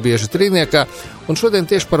varbūt tik bieži trīniekā. Un šodien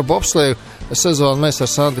tieši par bobsleju sezonu mēs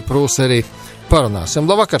ar Sandi Prūsi arī parunāsim.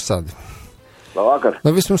 Labvakar, Sandi! Labvakar!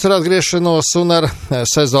 Vispirms ar atgriešanos un ar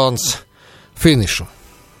sezonas finišu.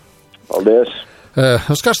 Paldies!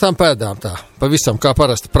 Uz karstām pēdām tā, pavisam kā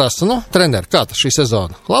parasti prasa. Treneri, kā tas šī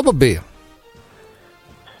sezona? Laba bija?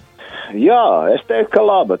 Jā, es teiktu, ka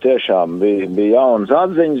laba tiešām. Bija jaunas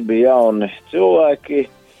atziņas, bija jauni cilvēki,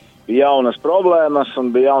 bija jaunas problēmas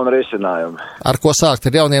un bija jauni risinājumi. Ar ko sākt?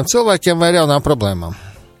 Ar jauniem cilvēkiem vai ar jaunām problēmām?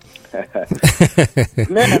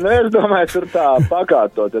 Nē, es domāju, tur tā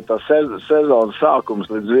pakārtot, ja tā sezonas sākums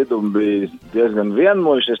līdz vidum bija diezgan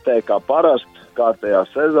vienmuļš, es teiktu, kā parasti kārtējā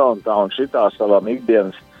sezona, tā un šitā savām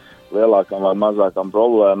ikdienas lielākām vai mazākām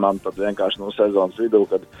problēmām, tad vienkārši sezonas vidū,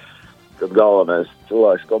 kad galvenais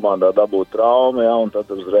cilvēks komandā dabūt traumu, ja, un tad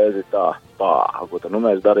uzreiz ir tā, ko tad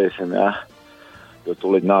mēs darīsim, ja, jo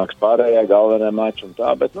tūlīt nāks pārējā galvenā mača un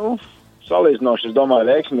tā, bet, salīdzinoši, es domāju,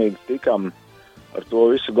 veiksmīgi tikam ar to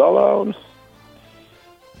visu galā un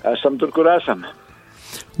esam tur, kur esam.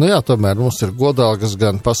 Jā, tomēr mums ir godalgas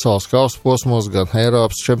gan pasaules kausa posmos, gan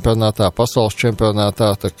Eiropas čempionātā, pasaules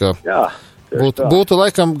čempionātā, tā kā būtu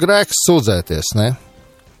laikam grēks sūdzēties, ne?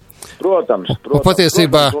 Protams.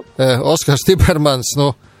 Patiesībā Oskars Tibermans,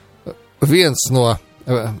 viens no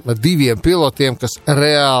 2 pilotiem, kas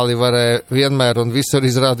reāli varēja vienmēr un visur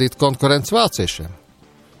izrādīt konkurences vāciešiem.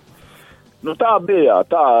 Tā bija,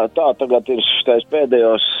 tā tagad ir šitais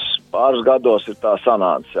pēdējos pāris gados ir tā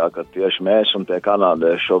sanācis, jā, ka tieši mēs un tie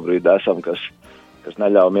kanādieši šobrīd esam, kas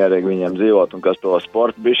neļauj mierīgi viņiem dzīvot un kas to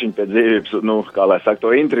sportu bišķiņ pie dzīvības, kā lai saka,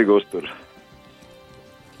 to intrigu uztur.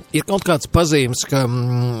 Ir kaut kāds pazīmes, ka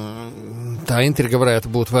tā intriga varētu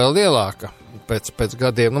būt vēl lielāka pēc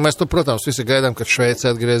gadiem. Mēs protams, visi gaidām, kad Šveice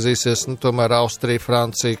atgriezīsies, tomēr Austrija,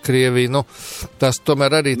 Francija, Krievija, tas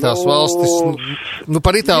tomēr arī tās valstis,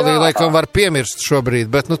 par Itāliju laikam var piemirst šobrīd,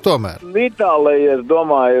 bet tomēr. Itālija, es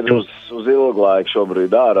domāju, ir uz ilgu laiku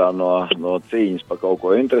šobrīd ārā no cīņas par kaut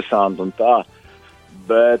ko interesantu un tā,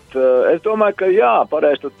 bet es domāju, ka jā,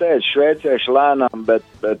 pareizi tu teici, šveicieši lēnām,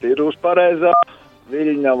 bet ir uz pareizā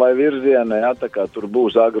viļņa vai virziena, jā, tā kā tur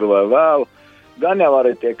būs agri vai vēlu. Gan jau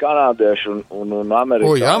arī tie kanādieši un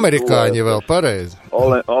amerikāņi. Amerikāņi vēl pareizi.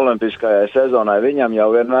 Olimpiskajai sezonai viņam jau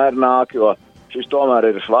vienmēr nāk, jo šis tomēr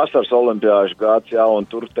ir vasaras olimpiāžu gads, jā, un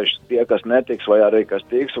tur taču tie, kas netiks, vai arī kas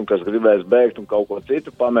tiks, un kas gribēs beigt un kaut ko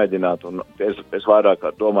citu pamēģināt, un es vairāk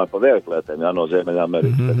domāju par vieglietēm, jā, no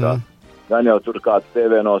Ziemeļamerikas. Gan jau tur kāds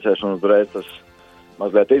pievienosies, un uzreiz tas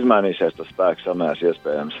mazliet izmainīsies, tas spēks samērs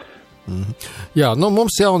iespējams. Jā,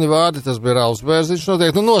 mums jauni vārdi, tas bija Ralfs Bērziņš,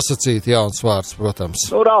 noteikti nosacīt jauns vārds, protams.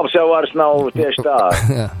 Ralfs jau vairs nav tieši tā.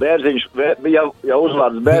 Bērziņš, ja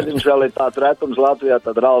uzvārds Bērziņš vēl ir tāds retums Latvijā,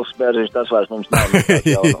 tad Ralfs Bērziņš tas vairs mums nav.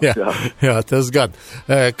 jā, tas gan.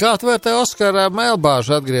 Kā tu vērtē Oskara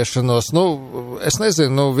Meilbāža atgriešanos? Es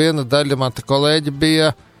nezinu, viena daļa man te kolēģi bija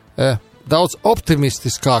daudz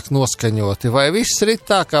optimistiskāk noskaņoti, vai viss ir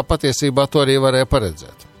tā, kā patiesībā to arī varēja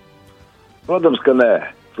paredzēt? Protams, ka nē.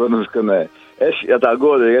 Es, ja tā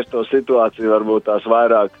godīgi, es to situāciju varbūt tās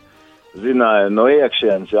vairāk zināju no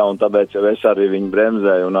iekšienes, jā, un tāpēc jau es arī viņu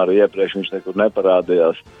bremzēju, un arī iepriekš viņš nekur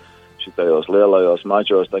neparādījās šitajos lielajos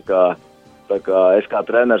mačos, tā kā es kā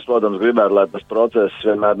treneris, protams, gribētu, lai tas process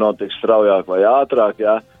vienmēr notiks straujāk vai ātrāk,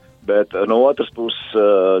 jā, bet no otras puses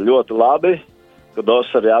ļoti labi, kad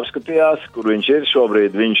Oss arī apskatījās, kur viņš ir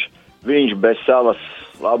šobrīd, viņš bez savas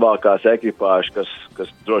labākās ekipāžas, kas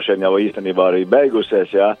droši vien jau īstenībā arī beigusies,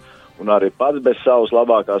 jā, un arī pats bez savas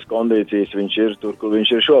labākās kondīcijas viņš ir tur, kur viņš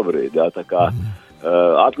ir šobrīd, jā, tā kā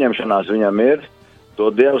apņemšanās viņam ir,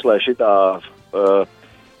 to Dievs, lai šitā,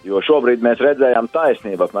 jo šobrīd mēs redzējām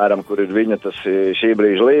taisnību, apmēram, kur ir viņa tas šī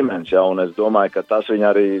brīža līmenis, jā, un es domāju, ka tas viņa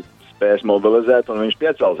arī spēs mobilizēt, un viņš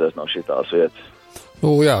piecelsies no šitās vietas.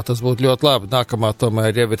 Jā, tas būtu ļoti labi. Nākamā tomēr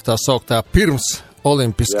jau ir tā sauktā pirms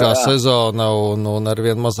olimpiskā sezona un ar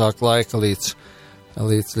vien mazāk laika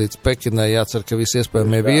līdz Pekinai. Jācer, ka visi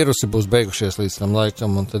iespējamie vīrusi būs beigušies līdz tam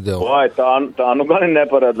laikam, un tad jau... Tā gan ir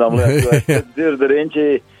neparedzama lieta, jo es dzirdu riņķī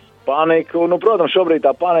paniku. Protams, šobrīd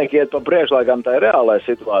tā panika iet pa priekšlaikam tā ir reālajā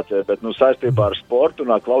situācijā, bet saistībā ar sportu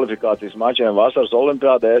un ar kvalifikācijas mačiem vasaras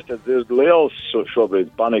olimpiādē es te dzirdu liels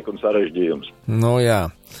šobrīd paniku un sarežģījums. Jā.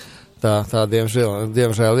 Tā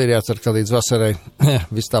diemžēl ir jācer, ka līdz vasarai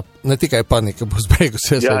viss tā ne tikai panika būs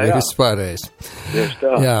beigusies, arī viss pārējais.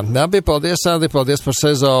 Jā, bija paldies, Andi, paldies par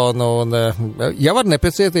sezonu, un jau ar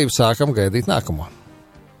nepacietību sākam gaidīt nākamo.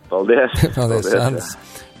 Paldies, Andis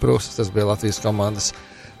Prūsis, tas bija Latvijas komandas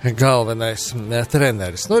galvenais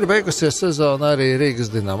treneris. Ir beigusies sezona arī Rīgas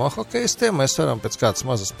Dinamo hokejistiem. Mēs varam pēc kādas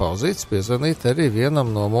mazas pauzītes piezvanīt arī vienam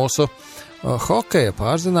no mūsu hokeja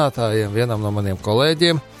pārzinātājiem, vienam no maniem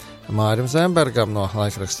kolēģiem, Mārim Zembergam no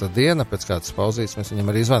laikraksta Diena. Pēc kādas pauzītes mēs viņam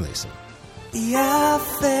arī zvanīsim. Ja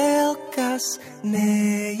vēl kas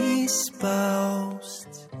neizpausts,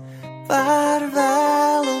 par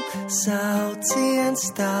vēlu sauciens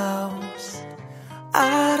tavs,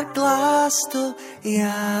 ar glāstu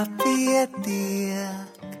jāpietiek,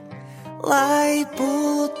 lai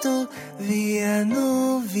būtu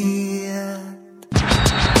vienu vietu.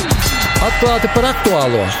 Atklāti par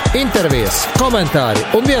aktuālo, intervijas, komentāri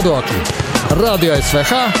un viedokļi. Radio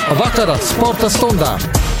SVH vakara sporta stundā.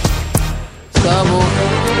 Savu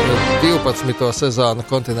 12. sezonu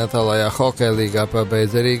kontinentālajā hokeja līgā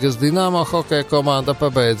pabeidza Rīgas Dinamo hokeja komanda.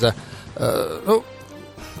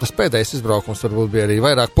 Tas pēdējais izbraukums varbūt bija arī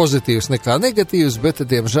vairāk pozitīvs nekā negatīvs, bet,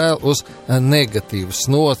 diemžēl, uz negatīvas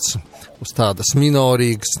nots, uz tādas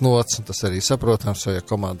minorīgas nots, un tas arī saprotams, jo ja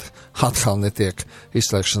komanda atkal netiek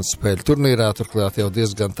izslēgšanas spēļu turnīrā, turklāt jau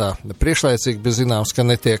diezgan tā priekšlaicīgi, bet zināms, ka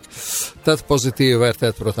netiek, tad pozitīvi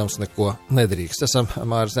vērtēt, protams, neko nedrīkst. Esam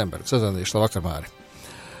Māris Zembergs, sazvanījuši. Labvakar, Māri.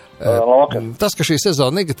 Tas, ka šī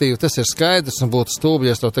sezona negatīva, tas ir skaidrs un būtu stulbi,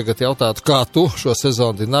 ja es to tagad jautātu, kā tu šo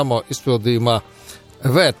sezonu Dinamo izpildījumā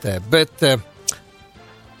vērtē, bet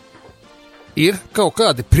ir kaut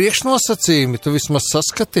kādi priekšnosacījumi, tu vismaz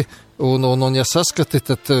saskati, un ja saskati,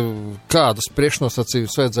 tad kādus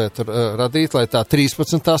priekšnosacījumus vajadzētu radīt, lai tā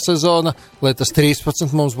 13. sezona, lai tas 13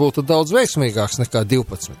 mums būtu daudz veiksmīgāks nekā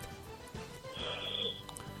 12.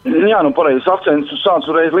 Jā, pareizs akcents sāc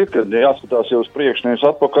uzreiz likt, kad jāskatās jau uz priekšu, nevis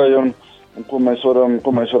atpakaļ, un ko mēs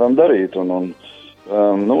varam darīt,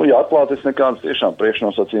 ja atklāt, es nekādas tiešām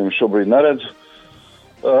priekšnosacījumus šobrīd neredzu.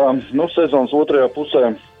 Sezonas otrajā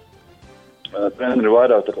pusē treneri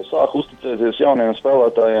vairāk sāk uzticēties jauniem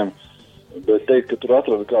spēlētājiem, bet teikt, ka tur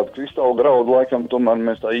atrada kādu kristālu graudu, laikam tomēr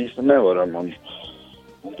mēs tā īsti nevaram.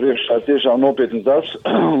 Un priekšā ir tiešām nopietnas darbs,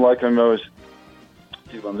 laikam jau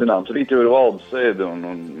cik man zināms, rīt jau ir valdes sēde,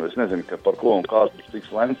 un es nezinu, par ko un kā tur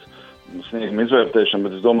tiks lemts, snieguma izvērtēšana,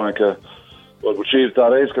 bet es domāju, ka varbūt šī ir tā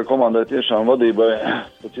reize, ka komandai tiešām vadībai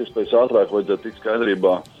pēc iespējas ātrāk vajadzētu tikt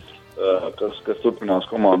skaidrībā, kas turpinās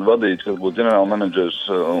komandu vadīt, kas būtu ģenerāla menedžers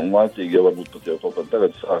un laicīgi, ja varbūt pat jau kaut kā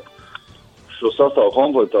tagad sāk šo sastāvu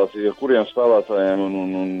komplektāciju, ar kuriem spēlētājiem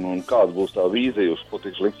un kāda būs tā vīzija, uz ko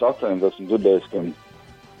tiks likts akcents. Esmu dzirdējis, ka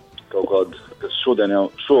kaut kāda, kas šodien jau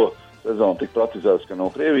šo sezonu tik praktizēts, ka no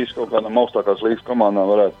Krievijas kaut kādām augstākās līgas komandām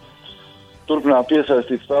varētu turpināt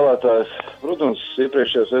piesaistīt spēlētājus. Protams,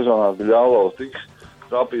 iepriekšējā sezonā bija Ļāvlaus tik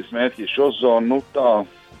trāpījis mērķi šo zonu, tā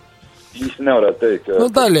īsti nevarētu teikt, ka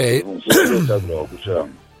daļēji. Mums ir atbraukuši,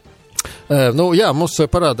 jā, mums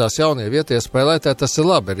parādās jaunie vietie spēlētāji, tas ir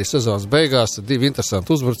labi, arī sezonas beigās 2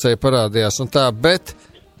 interesanti uzbrucēji parādījās un tā, bet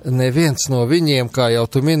neviens no viņiem, kā jau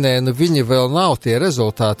tu minēji, viņi vēl nav tie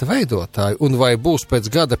rezultāti veidotāji, un vai būs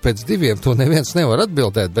pēc gada, pēc 2, to neviens nevar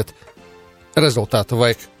atbildēt, bet rezultātu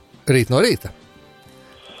vajag rīt no rīta.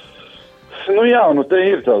 Te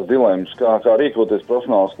ir tās dilemmas, kā rīkoties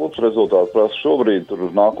profesionāls klubs, rezultāts prasa šobrīd, tur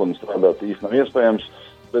uz nākotni strādāt īsti nav iespējams,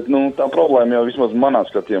 bet, tā problēma jau vismaz manā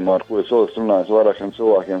skatījumā, ar ko es vēl esmu runājis vairākiem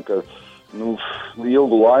cilvēkiem, ka,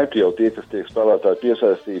 ilgu laiku jau tie, kas tiek spēlētāji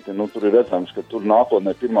piesaistīti, tur ir redzams, ka tur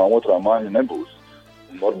nākotnē 1. 2. maiņa nebūs.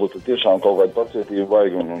 Un varbūt tiešām kaut kādu pacietību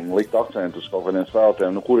vajag un likt akcentu uz kaut kādiem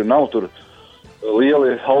spēlētājiem, kuri nav tur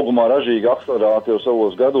lieli augumā ražīgi akcelerāti jau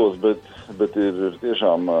savos gados, bet ir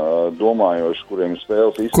tiešām domājoši, kuriem ir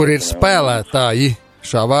spēles izpētē. Kur ir spēlētāji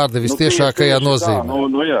šā vārda vistiešākajā nozīmē?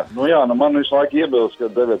 Man visu laiku iebilst, ka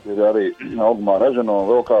devet ir arī augumā ražano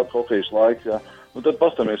vēl kādu hokejas laiks, jā. Tad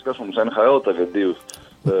pastamies, kas mums NHL tagad 2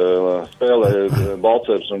 spēlē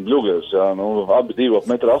Balcers un Bļugers, jā. Abi 2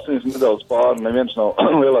 1,80 m nedaudz pāri, neviens nav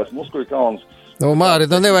lielais muskuļu kalns. Māri,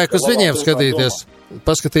 nevajag uz viņiem skatīties.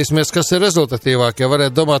 Paskatīsimies, kas ir rezultatīvāk, ja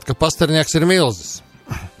varētu domāt, ka Pasterņaks ir milzis.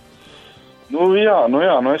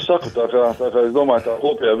 Es saku, tā kā es domāju, tā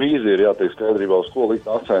kopējā vīzija ir jātiek skaidrībā, uz ko likt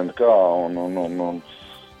akcentu kā,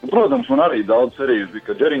 un protams, man arī daudz cerības bija,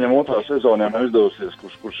 ka Džeriņam 2. sezonā nav izdevusies,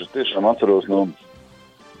 kurš es tiešām atceros no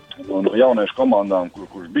jauniešu komandām,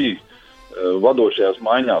 kurš bija vadošajās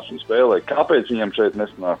maiņās un spēlēja. Kāpēc viņam šeit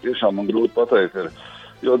nesanāk? Tiešām man grūti pateikt,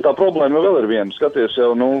 jo tā problēma vēl ir viena. Skaties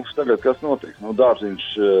jau, tagad kas notiks? Dārziņš,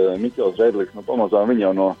 Miķels Reidliks, pamazām viņi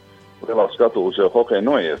jau no lielās skatuves jau hokeju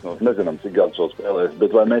noies. Nezinām, cik gadus vēl spēlēs,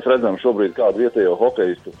 bet vai mēs redzam šobrīd kādu vietējo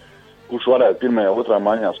hokejistu, kurš varētu 1. 2.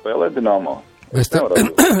 maiņā spēlēt Dinamo? Es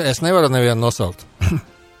nevaru nevienu nosaukt.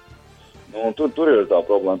 Tur ir tā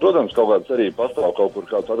problēma. Protams, kaut kāda cerība pastāv, kaut kur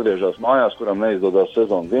kāds atgriežas mājās, kuram neizdodas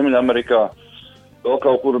sezonu Ziemeļamerikā, vēl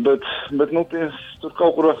kaut kur, bet tur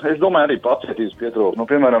kaut kur, es domāju, arī pacietības pietrūk.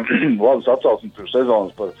 Piemēram, labas atsauksmes pirms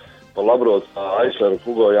sezonas par Labrots aizsvaru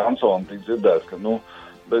Hugo Jansonu tik dzirdēts, ka,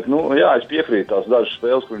 es piekrītu tās dažas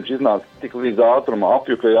spēles, kur viņš iznāca tik līdz ātrumā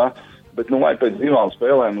apjuka, jā, bet, vai pēc 2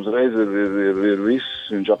 spēlēm uzreiz ir viss,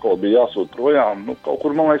 viņš atkal bija jāsūt projām. Kaut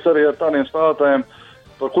kur, man liekas, arī ar tādiem spēlētājiem,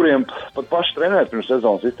 par kuriem pat paši trenēri pirms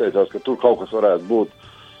sezonas izteicās, ka tur kaut kas varētu būt.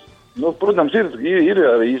 Protams, ir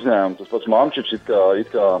arī izņēmumi. Tas pats Mamčičs it kā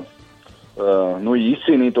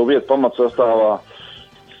izcīnīja to vietu pamatsastāvā,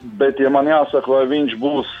 bet, ja man jāsaka, vai viņš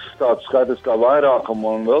būs tāds skaitlis kā vairākam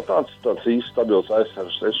un vēl tāds īsti stabils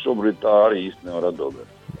aizsargs. Es šobrīd tā arī īsti nevaru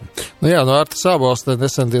atbildēt. Nu jā, Artis Ābols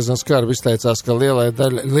nesen diezgan skarbi izteicās, ka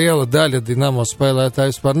liela daļa Dinamo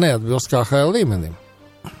spēlētāju vispār neatbilst KHL līmenim.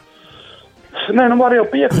 Nē, var jau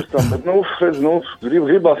piekrist tam, bet,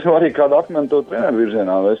 gribās jau arī kādu akmeni to treneru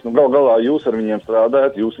virzienā. Gal galā jūs ar viņiem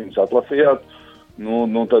strādājat, jūs viņus atlasījāt.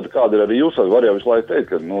 Tad kāda ir arī jūs, var jau visu laiku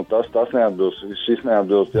teikt, ka tas neatbilst, šis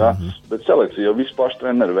neatbilst, jā, bet selekcija jau visu pašu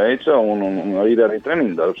treneri veica un ir arī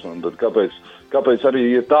treniņu darbs, un tad kāpēc arī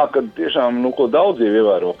ir tā, ka tiešām, ko daudz jau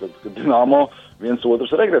ievēro, ka Dinamo viens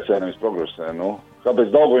otrs regresē, nevis progresē,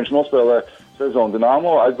 kāpēc Daugoviņš nospēlē sezonu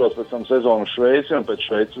Dinamo, aizbrauc pēc tam sezonu uz Šveici, un pēc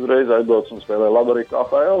Šveici uzreiz aizbrauc un spēlē labi arī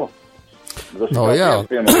KHL. Jā,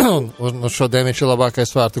 un šodien viņš ir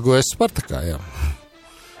labākais vārtu gojs Spartakā, jā.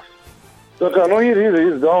 Tā kā,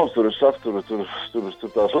 ir daudz, tur tās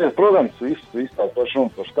lietas. Protams, viss tās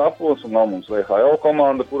pašrunas par skapos, un nav mums VHL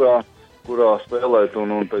komanda, kurā spēlēt,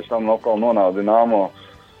 un pēc tam atkal nonāk Dinamo.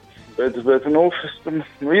 Bet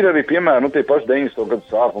ir arī piemēri, tie paši 90. gadu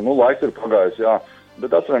sākumi, laiks ir pagājis, jā.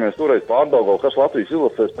 Bet atceramies toreiz Pārdaugavā, kas Latvijas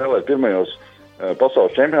izlasē spēlēja pirmajos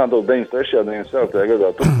pasaules čempionātos 93. 97. gadā.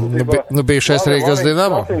 Bijušais Rīgas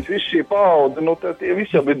Dinamo. Visi šī paudze, tie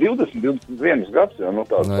visi jau bija 21 gads, jā,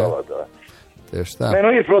 tādi spēlētāji. Tieši tā.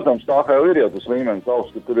 Ir, protams, tā kā ir jau tas līmenis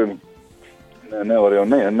augsts, ka tur ir, nevar jau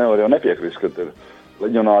nepiekrist, ka tur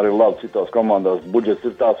leģionāri ir labi citās komandās, budžets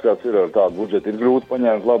ir tāds, kāds ir, ar tādu budžetu ir grūti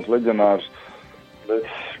paņēmt labs leģionārs,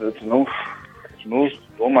 bet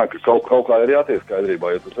domāju, ka kaut kā ir jātiek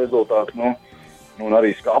skaidrībā, jo tas rezultāts, un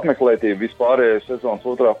arī apmeklētība vispārējais sezonas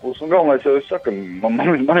otrā puses, un galvenais jau es saku,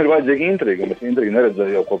 man ir vajadzīga intriga, un es intrigu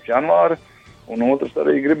neredzēju jau kopš janvāra, un otrs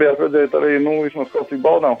arī gribējāt redzēt arī, vismaz kaut cik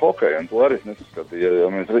baudām hokeju, un to arī es nesaskatīju, jo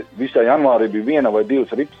mēs visā janvārī bija 1 vai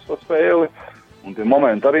 2 rips pa spēli, un tie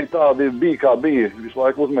momenti arī tādi bija, kā bija, visu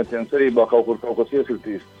laiku uzmetienu cerībā kaut kas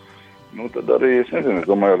ieskritīs. Tad arī, es nezinu, es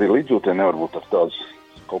domāju, arī līdzjūtie nevar būt ar tāds,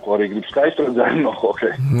 kaut ko arī grib skaistu redzēt no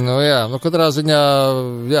hokeja. Jā, katrā ziņā,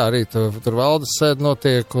 jā, arī tur valdes sēd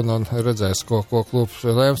notiek, un redzēs, ko klubs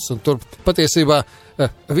lems, un tur patiesībā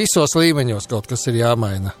visos līmeņos kaut kas ir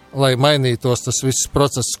jāmaina, lai mainītos tas viss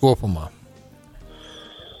process kopumā.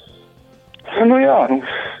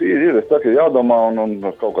 Ir, es saku, jādomā, un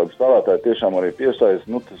kaut kādi spēlētāji tiešām arī piesaist,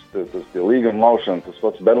 tas tie līguma laušana, tas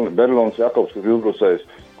pats Berlons Jakobs, kas uzbrusējis,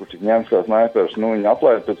 kurš tik ņēmis kā snaipers, viņi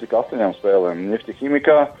atlaida pēc cik 8 spēlēm. Nefti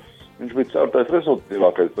Ķimikā viņš bija ceturtais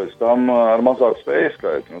rezultatīvākais, pēc tam ar mazāku spēju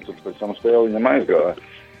skaitu, tur pēc tam spēli viņam aizgāja.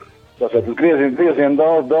 Tāpēc tas griezieni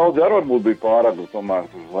daudz arī varbūt bija pāragli tomēr.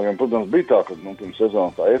 Lai gan, protams, bija tā, ka pirms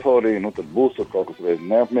sezonas tā eforija, tad būs tur kaut kas reiz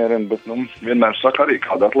neapmierina, bet vienmēr saka arī,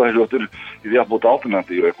 kāda atlaižot ir jābūt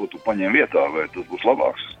alternatīvai, ko tu paņem vietā, vai tas būs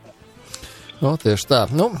labāks. Tieši tā.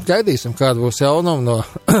 Gaidīsim, kāda būs jaunuma no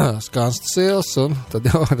Skanstas ielas, un tad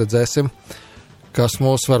jau redzēsim, kas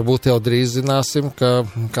mūs varbūt jau drīz zināsim,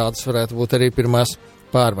 kādas varētu būt arī pirmās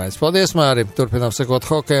pārmaiņas. Paldies, Māri! Turpinām sekot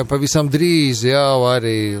hokejam pavisam drīz jau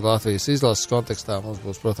arī Latvijas izlases kontekstā. Mums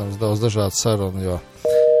būs, protams, daudz dažādu sarunu, jo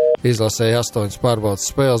izlasēja 8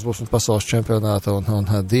 pārbaudas spēles, būs pasaules čempionāta un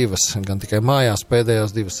 2, gan tikai mājās,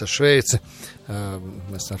 pēdējās 2 ar Šveici.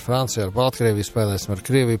 Mēs ar Franciju, ar Baltkrieviju spēlēsim, ar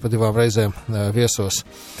Krieviju pa 2 reizēm viesos.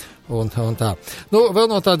 Un tā. Vēl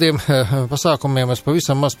no tādiem pasākumiem es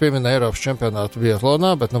pavisam maz pieminēju Eiropas čempionātu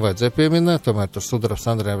biatlonā, bet vajadzēja pieminēt, tomēr tur sudrabs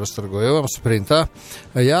Andrejam Rastargojevam sprintā.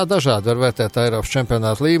 Jā, dažādi var vērtēt Eiropas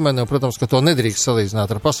čempionātu līmeni, un, protams, ka to nedrīkst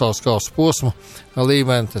salīdzināt ar pasaules kausa posmu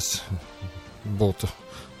līmeni, tas būtu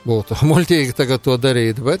muļķīgi tagad to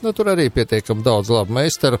darīt, bet tur arī pietiekam daudz labu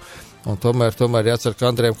meistaru, un tomēr jācer, ka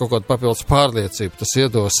Andrejam kaut kādu papildus pārliecību tas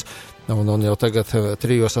iedos. Un jau tagad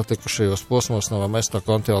 3 atlikušajos posmos no Mesto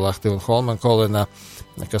Kontiolahti un Holmenkolenā,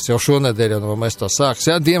 kas jau šonedēļ no Mesto sāks.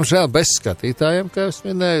 Jā, diemžēl bez skatītājiem, kā es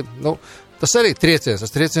minēju, tas arī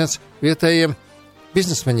trieciens vietējiem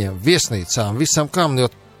biznesmeņiem, viesnīcām, visam kam, jo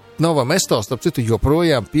Nova Mesto, starp citu,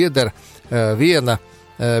 joprojām pieder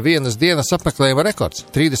vienas dienas apmeklējuma rekords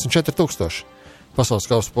 - 34,000 pasaules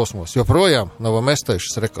kausa posmos. Joprojām Nova Mesto ir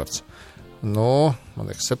šis rekords. Man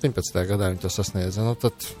liekas, 17. gadā viņi to sasniedza.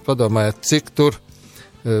 Tad padomājiet, cik tur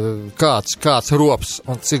kāds rops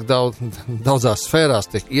un cik daudzās sfērās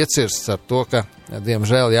tiek iecirsts ar to, ka,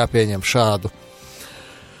 diemžēl, jāpieņem šādu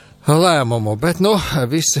lēmumu. Bet,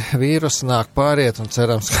 visi vīrusi nāk pāriet un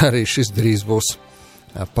cerams, ka arī šis drīz būs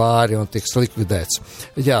pāri un tiks likvidēts.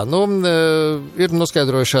 Jā, ir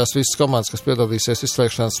noskaidrojušās visas komandas, kas piedalīsies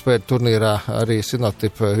izslēgšanas spēļu turnīrā arī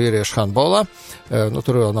Sinotipa vīriešu handbolā.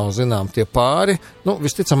 Tur vēl nav zinām tie pāri.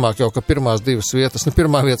 Visticamāk jau, ka pirmās divas vietas,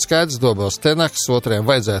 pirmā vieta skaidrs Dobels Tenaks, otrajam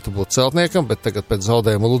vajadzētu būt celtniekam, bet tagad pēc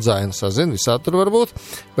zaudējuma Ludzainu sazina, visādi tur var būt.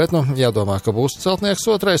 Bet, jādomā, ka būs celtnieks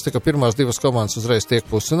otrais, tā ka pirmās divas komandas uzreiz tiek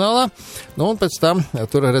pusfinālā. Un pēc tam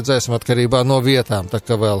tur redzēsim atkarībā no vietām, tā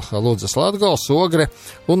ka vēl Ludzas Latgals, Ogre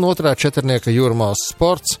un otrā četrnieka Jūrmālas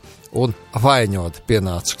Sports un Vaļņoda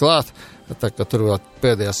pienāca klāt. Tā ka tur vēl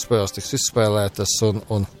pēdējās spēles tiks izspēlētas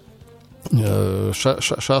un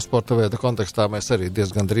šā sporta veida kontekstā mēs arī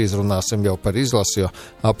diezgan drīz runāsim jau par izlasi, jo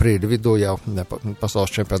aprīļa vidū jau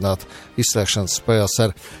pasaules čempionāta izslēgšanas spēles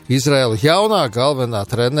ar Izraēlu jaunā galvenā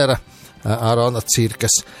trenera Arona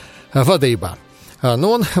Cirkas vadībā.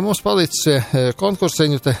 Un mums palīdz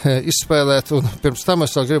konkursiņu te izspēlēt, un pirms tam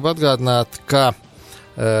es vēl gribu atgādināt, ka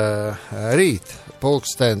rīt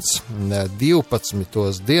pulkstens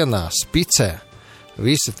 12. dienā Spicē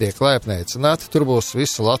visi tiek laipni aicināti. Tur būs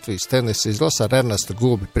visa Latvijas tenisa izlase ar Ernesta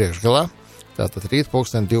Gulbi priekšgalā. Tātad rīt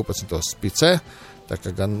pulksten 12. Spicē. Tā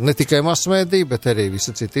kā gan ne tikai masmēdī, bet arī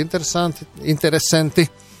visi citi interesanti.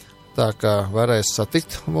 Tā kā varēs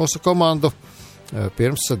satikt mūsu komandu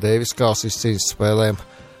pirms Deivis Kausa izcīņas spēlēm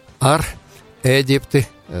ar Ēģipti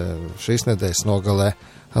šīs nedēļas nogalē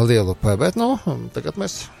Lielupē. Bet, tagad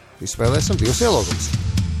mēs izspēlēsim divus ielogumus.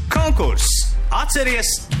 Konkurss! Atceries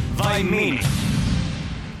vai mini?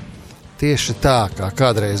 Tieši tā, kā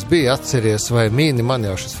kādreiz bija, atceries vai mīni, man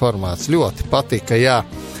jau šis formāts ļoti patika, jā,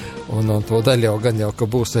 un to daļu jau gan jau, ka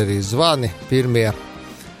būs arī zvani pirmie,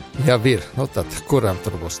 jau ir, tad kuram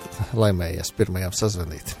tur būs laimējies pirmajam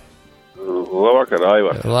sazvanīt? Labvakar,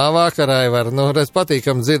 Aivar. Labvakar, Aivar, redz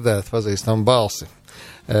patīkam dzirdēt, pazīstam balsi.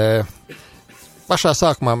 Pašā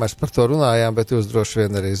sākumā mēs par to runājām, bet jūs droši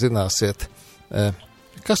vien arī zināsiet,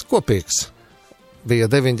 kas kopīgs bija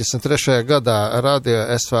 93. gadā Radio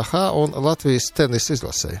SVH un Latvijas tenisa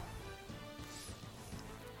izlasē.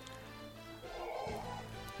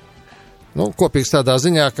 Kopīgs tādā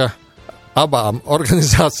ziņā, ka abām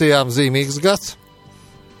organizācijām zīmīgs gads.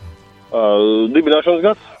 Dibināšanas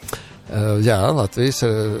gads? Jā, Latvijas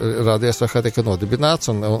Radio SVH tika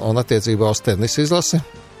nodibināts un attiecībā uz tenisa izlasi.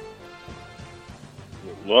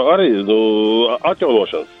 Arī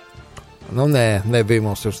atjaunošanas. Nebija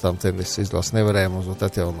mums uz tām tenisa izlases, nevarējām uz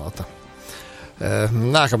atjaunota.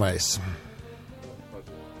 Nākamais.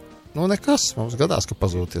 Nekas, mums gadās, ka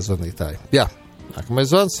pazūd tie zvanītāji. Jā, nākamais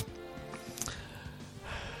zvans.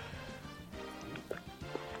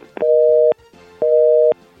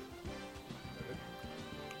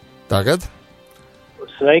 Tagad?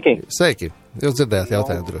 Sveiki. Sveiki. Jūs dzirdējāt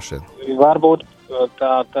jautājumu droši vien. Varbūt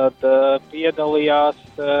tā tad piedalījās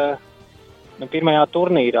pirmajā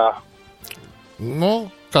turnīrā.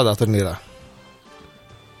 Kādā turnīrā?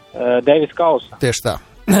 Deivis Kausa. Tieši tā.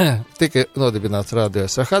 Tika nodibināts Radio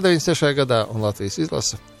SVH 96. gadā un Latvijas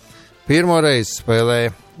izlase pirmo reizi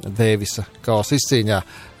spēlēja Deivisa Kausa izcīņā.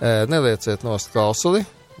 Nelieciet nost klausuli.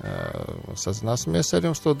 Sazināsimies ar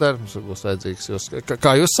jums to dar. Mums būs vajadzīgs jūs.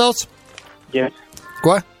 Kā jūs sauc? Ģirds.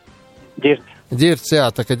 Ko? Ģirds. Ģirds, jā,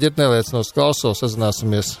 tā kā ģird neliec no klausula,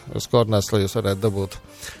 sazināsimies uz koordinās, lai jūs varētu dabūt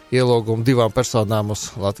ielogumu 2 personām uz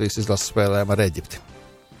Latvijas izlases spēlēm ar Eģipti.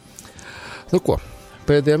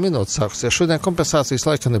 Pēdējā minūte sākusies. Šodien kompensācijas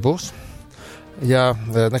laika nebūs. Jā,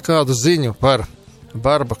 nekādu ziņu par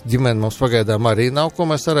Barbaku ģimeni mums pagaidām arī nav, ko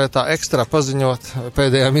mēs varētu tā ekstra paziņot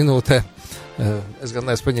pēdējā minūtē. Es gan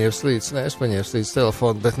neesmu paņēmis līdz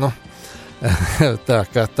telefonu, bet tā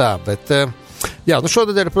kā tā, bet... Jā,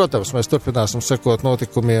 šodien, protams, mēs turpināsim sekot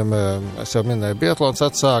notikumiem. Es jau minēju, biatlons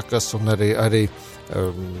atsākas un arī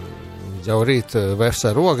jau rīt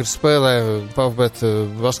VFC Ogres spēlē PAVBet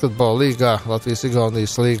basketbola līgā,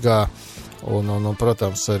 Latvijas-Igaunijas līgā un,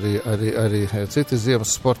 protams, arī citi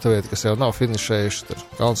ziemas sporta veidi, kas jau nav finišējuši, tur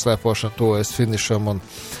kalnslēpošana tuvojas finišam un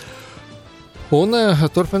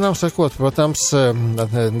turpinām sekot, protams,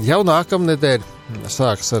 jau nākamnedēļ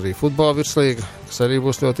sāks arī futbola virslīga, kas arī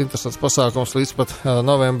būs ļoti interesants pasākums līdz pat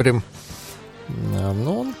novembrim.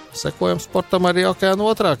 Sekojam sportam arī okeāna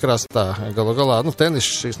otrā krastā. Galu galā, tenis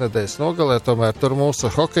šīs nedēļas nogalē, tomēr tur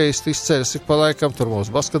mūsu hokejisti izceļas ik pa laikam, tur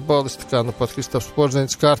mūsu basketbolisti, kā pat Kristofs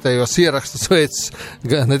Porziņš kārtējos ierakstus veids,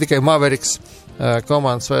 ne tikai Maveriks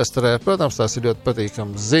komandas vēsturē. Protams, tās ir ļoti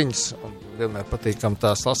patīkams ziņas, un vienmēr patīkam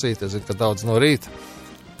tās lasīt. Es zinu, ka daudz no rīta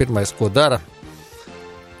pirmais, ko dara,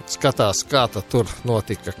 skatās, kā tad tur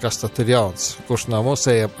notika, kas tad ir jauns, kurš no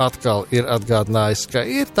mūsējiem atkal ir atgādinājis, ka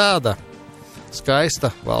ir tāda skaista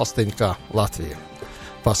valstiņa kā Latvija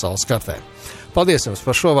pasaules kartē. Paldies jums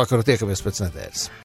par šo vakaru, tiekamies pēc nedēļas.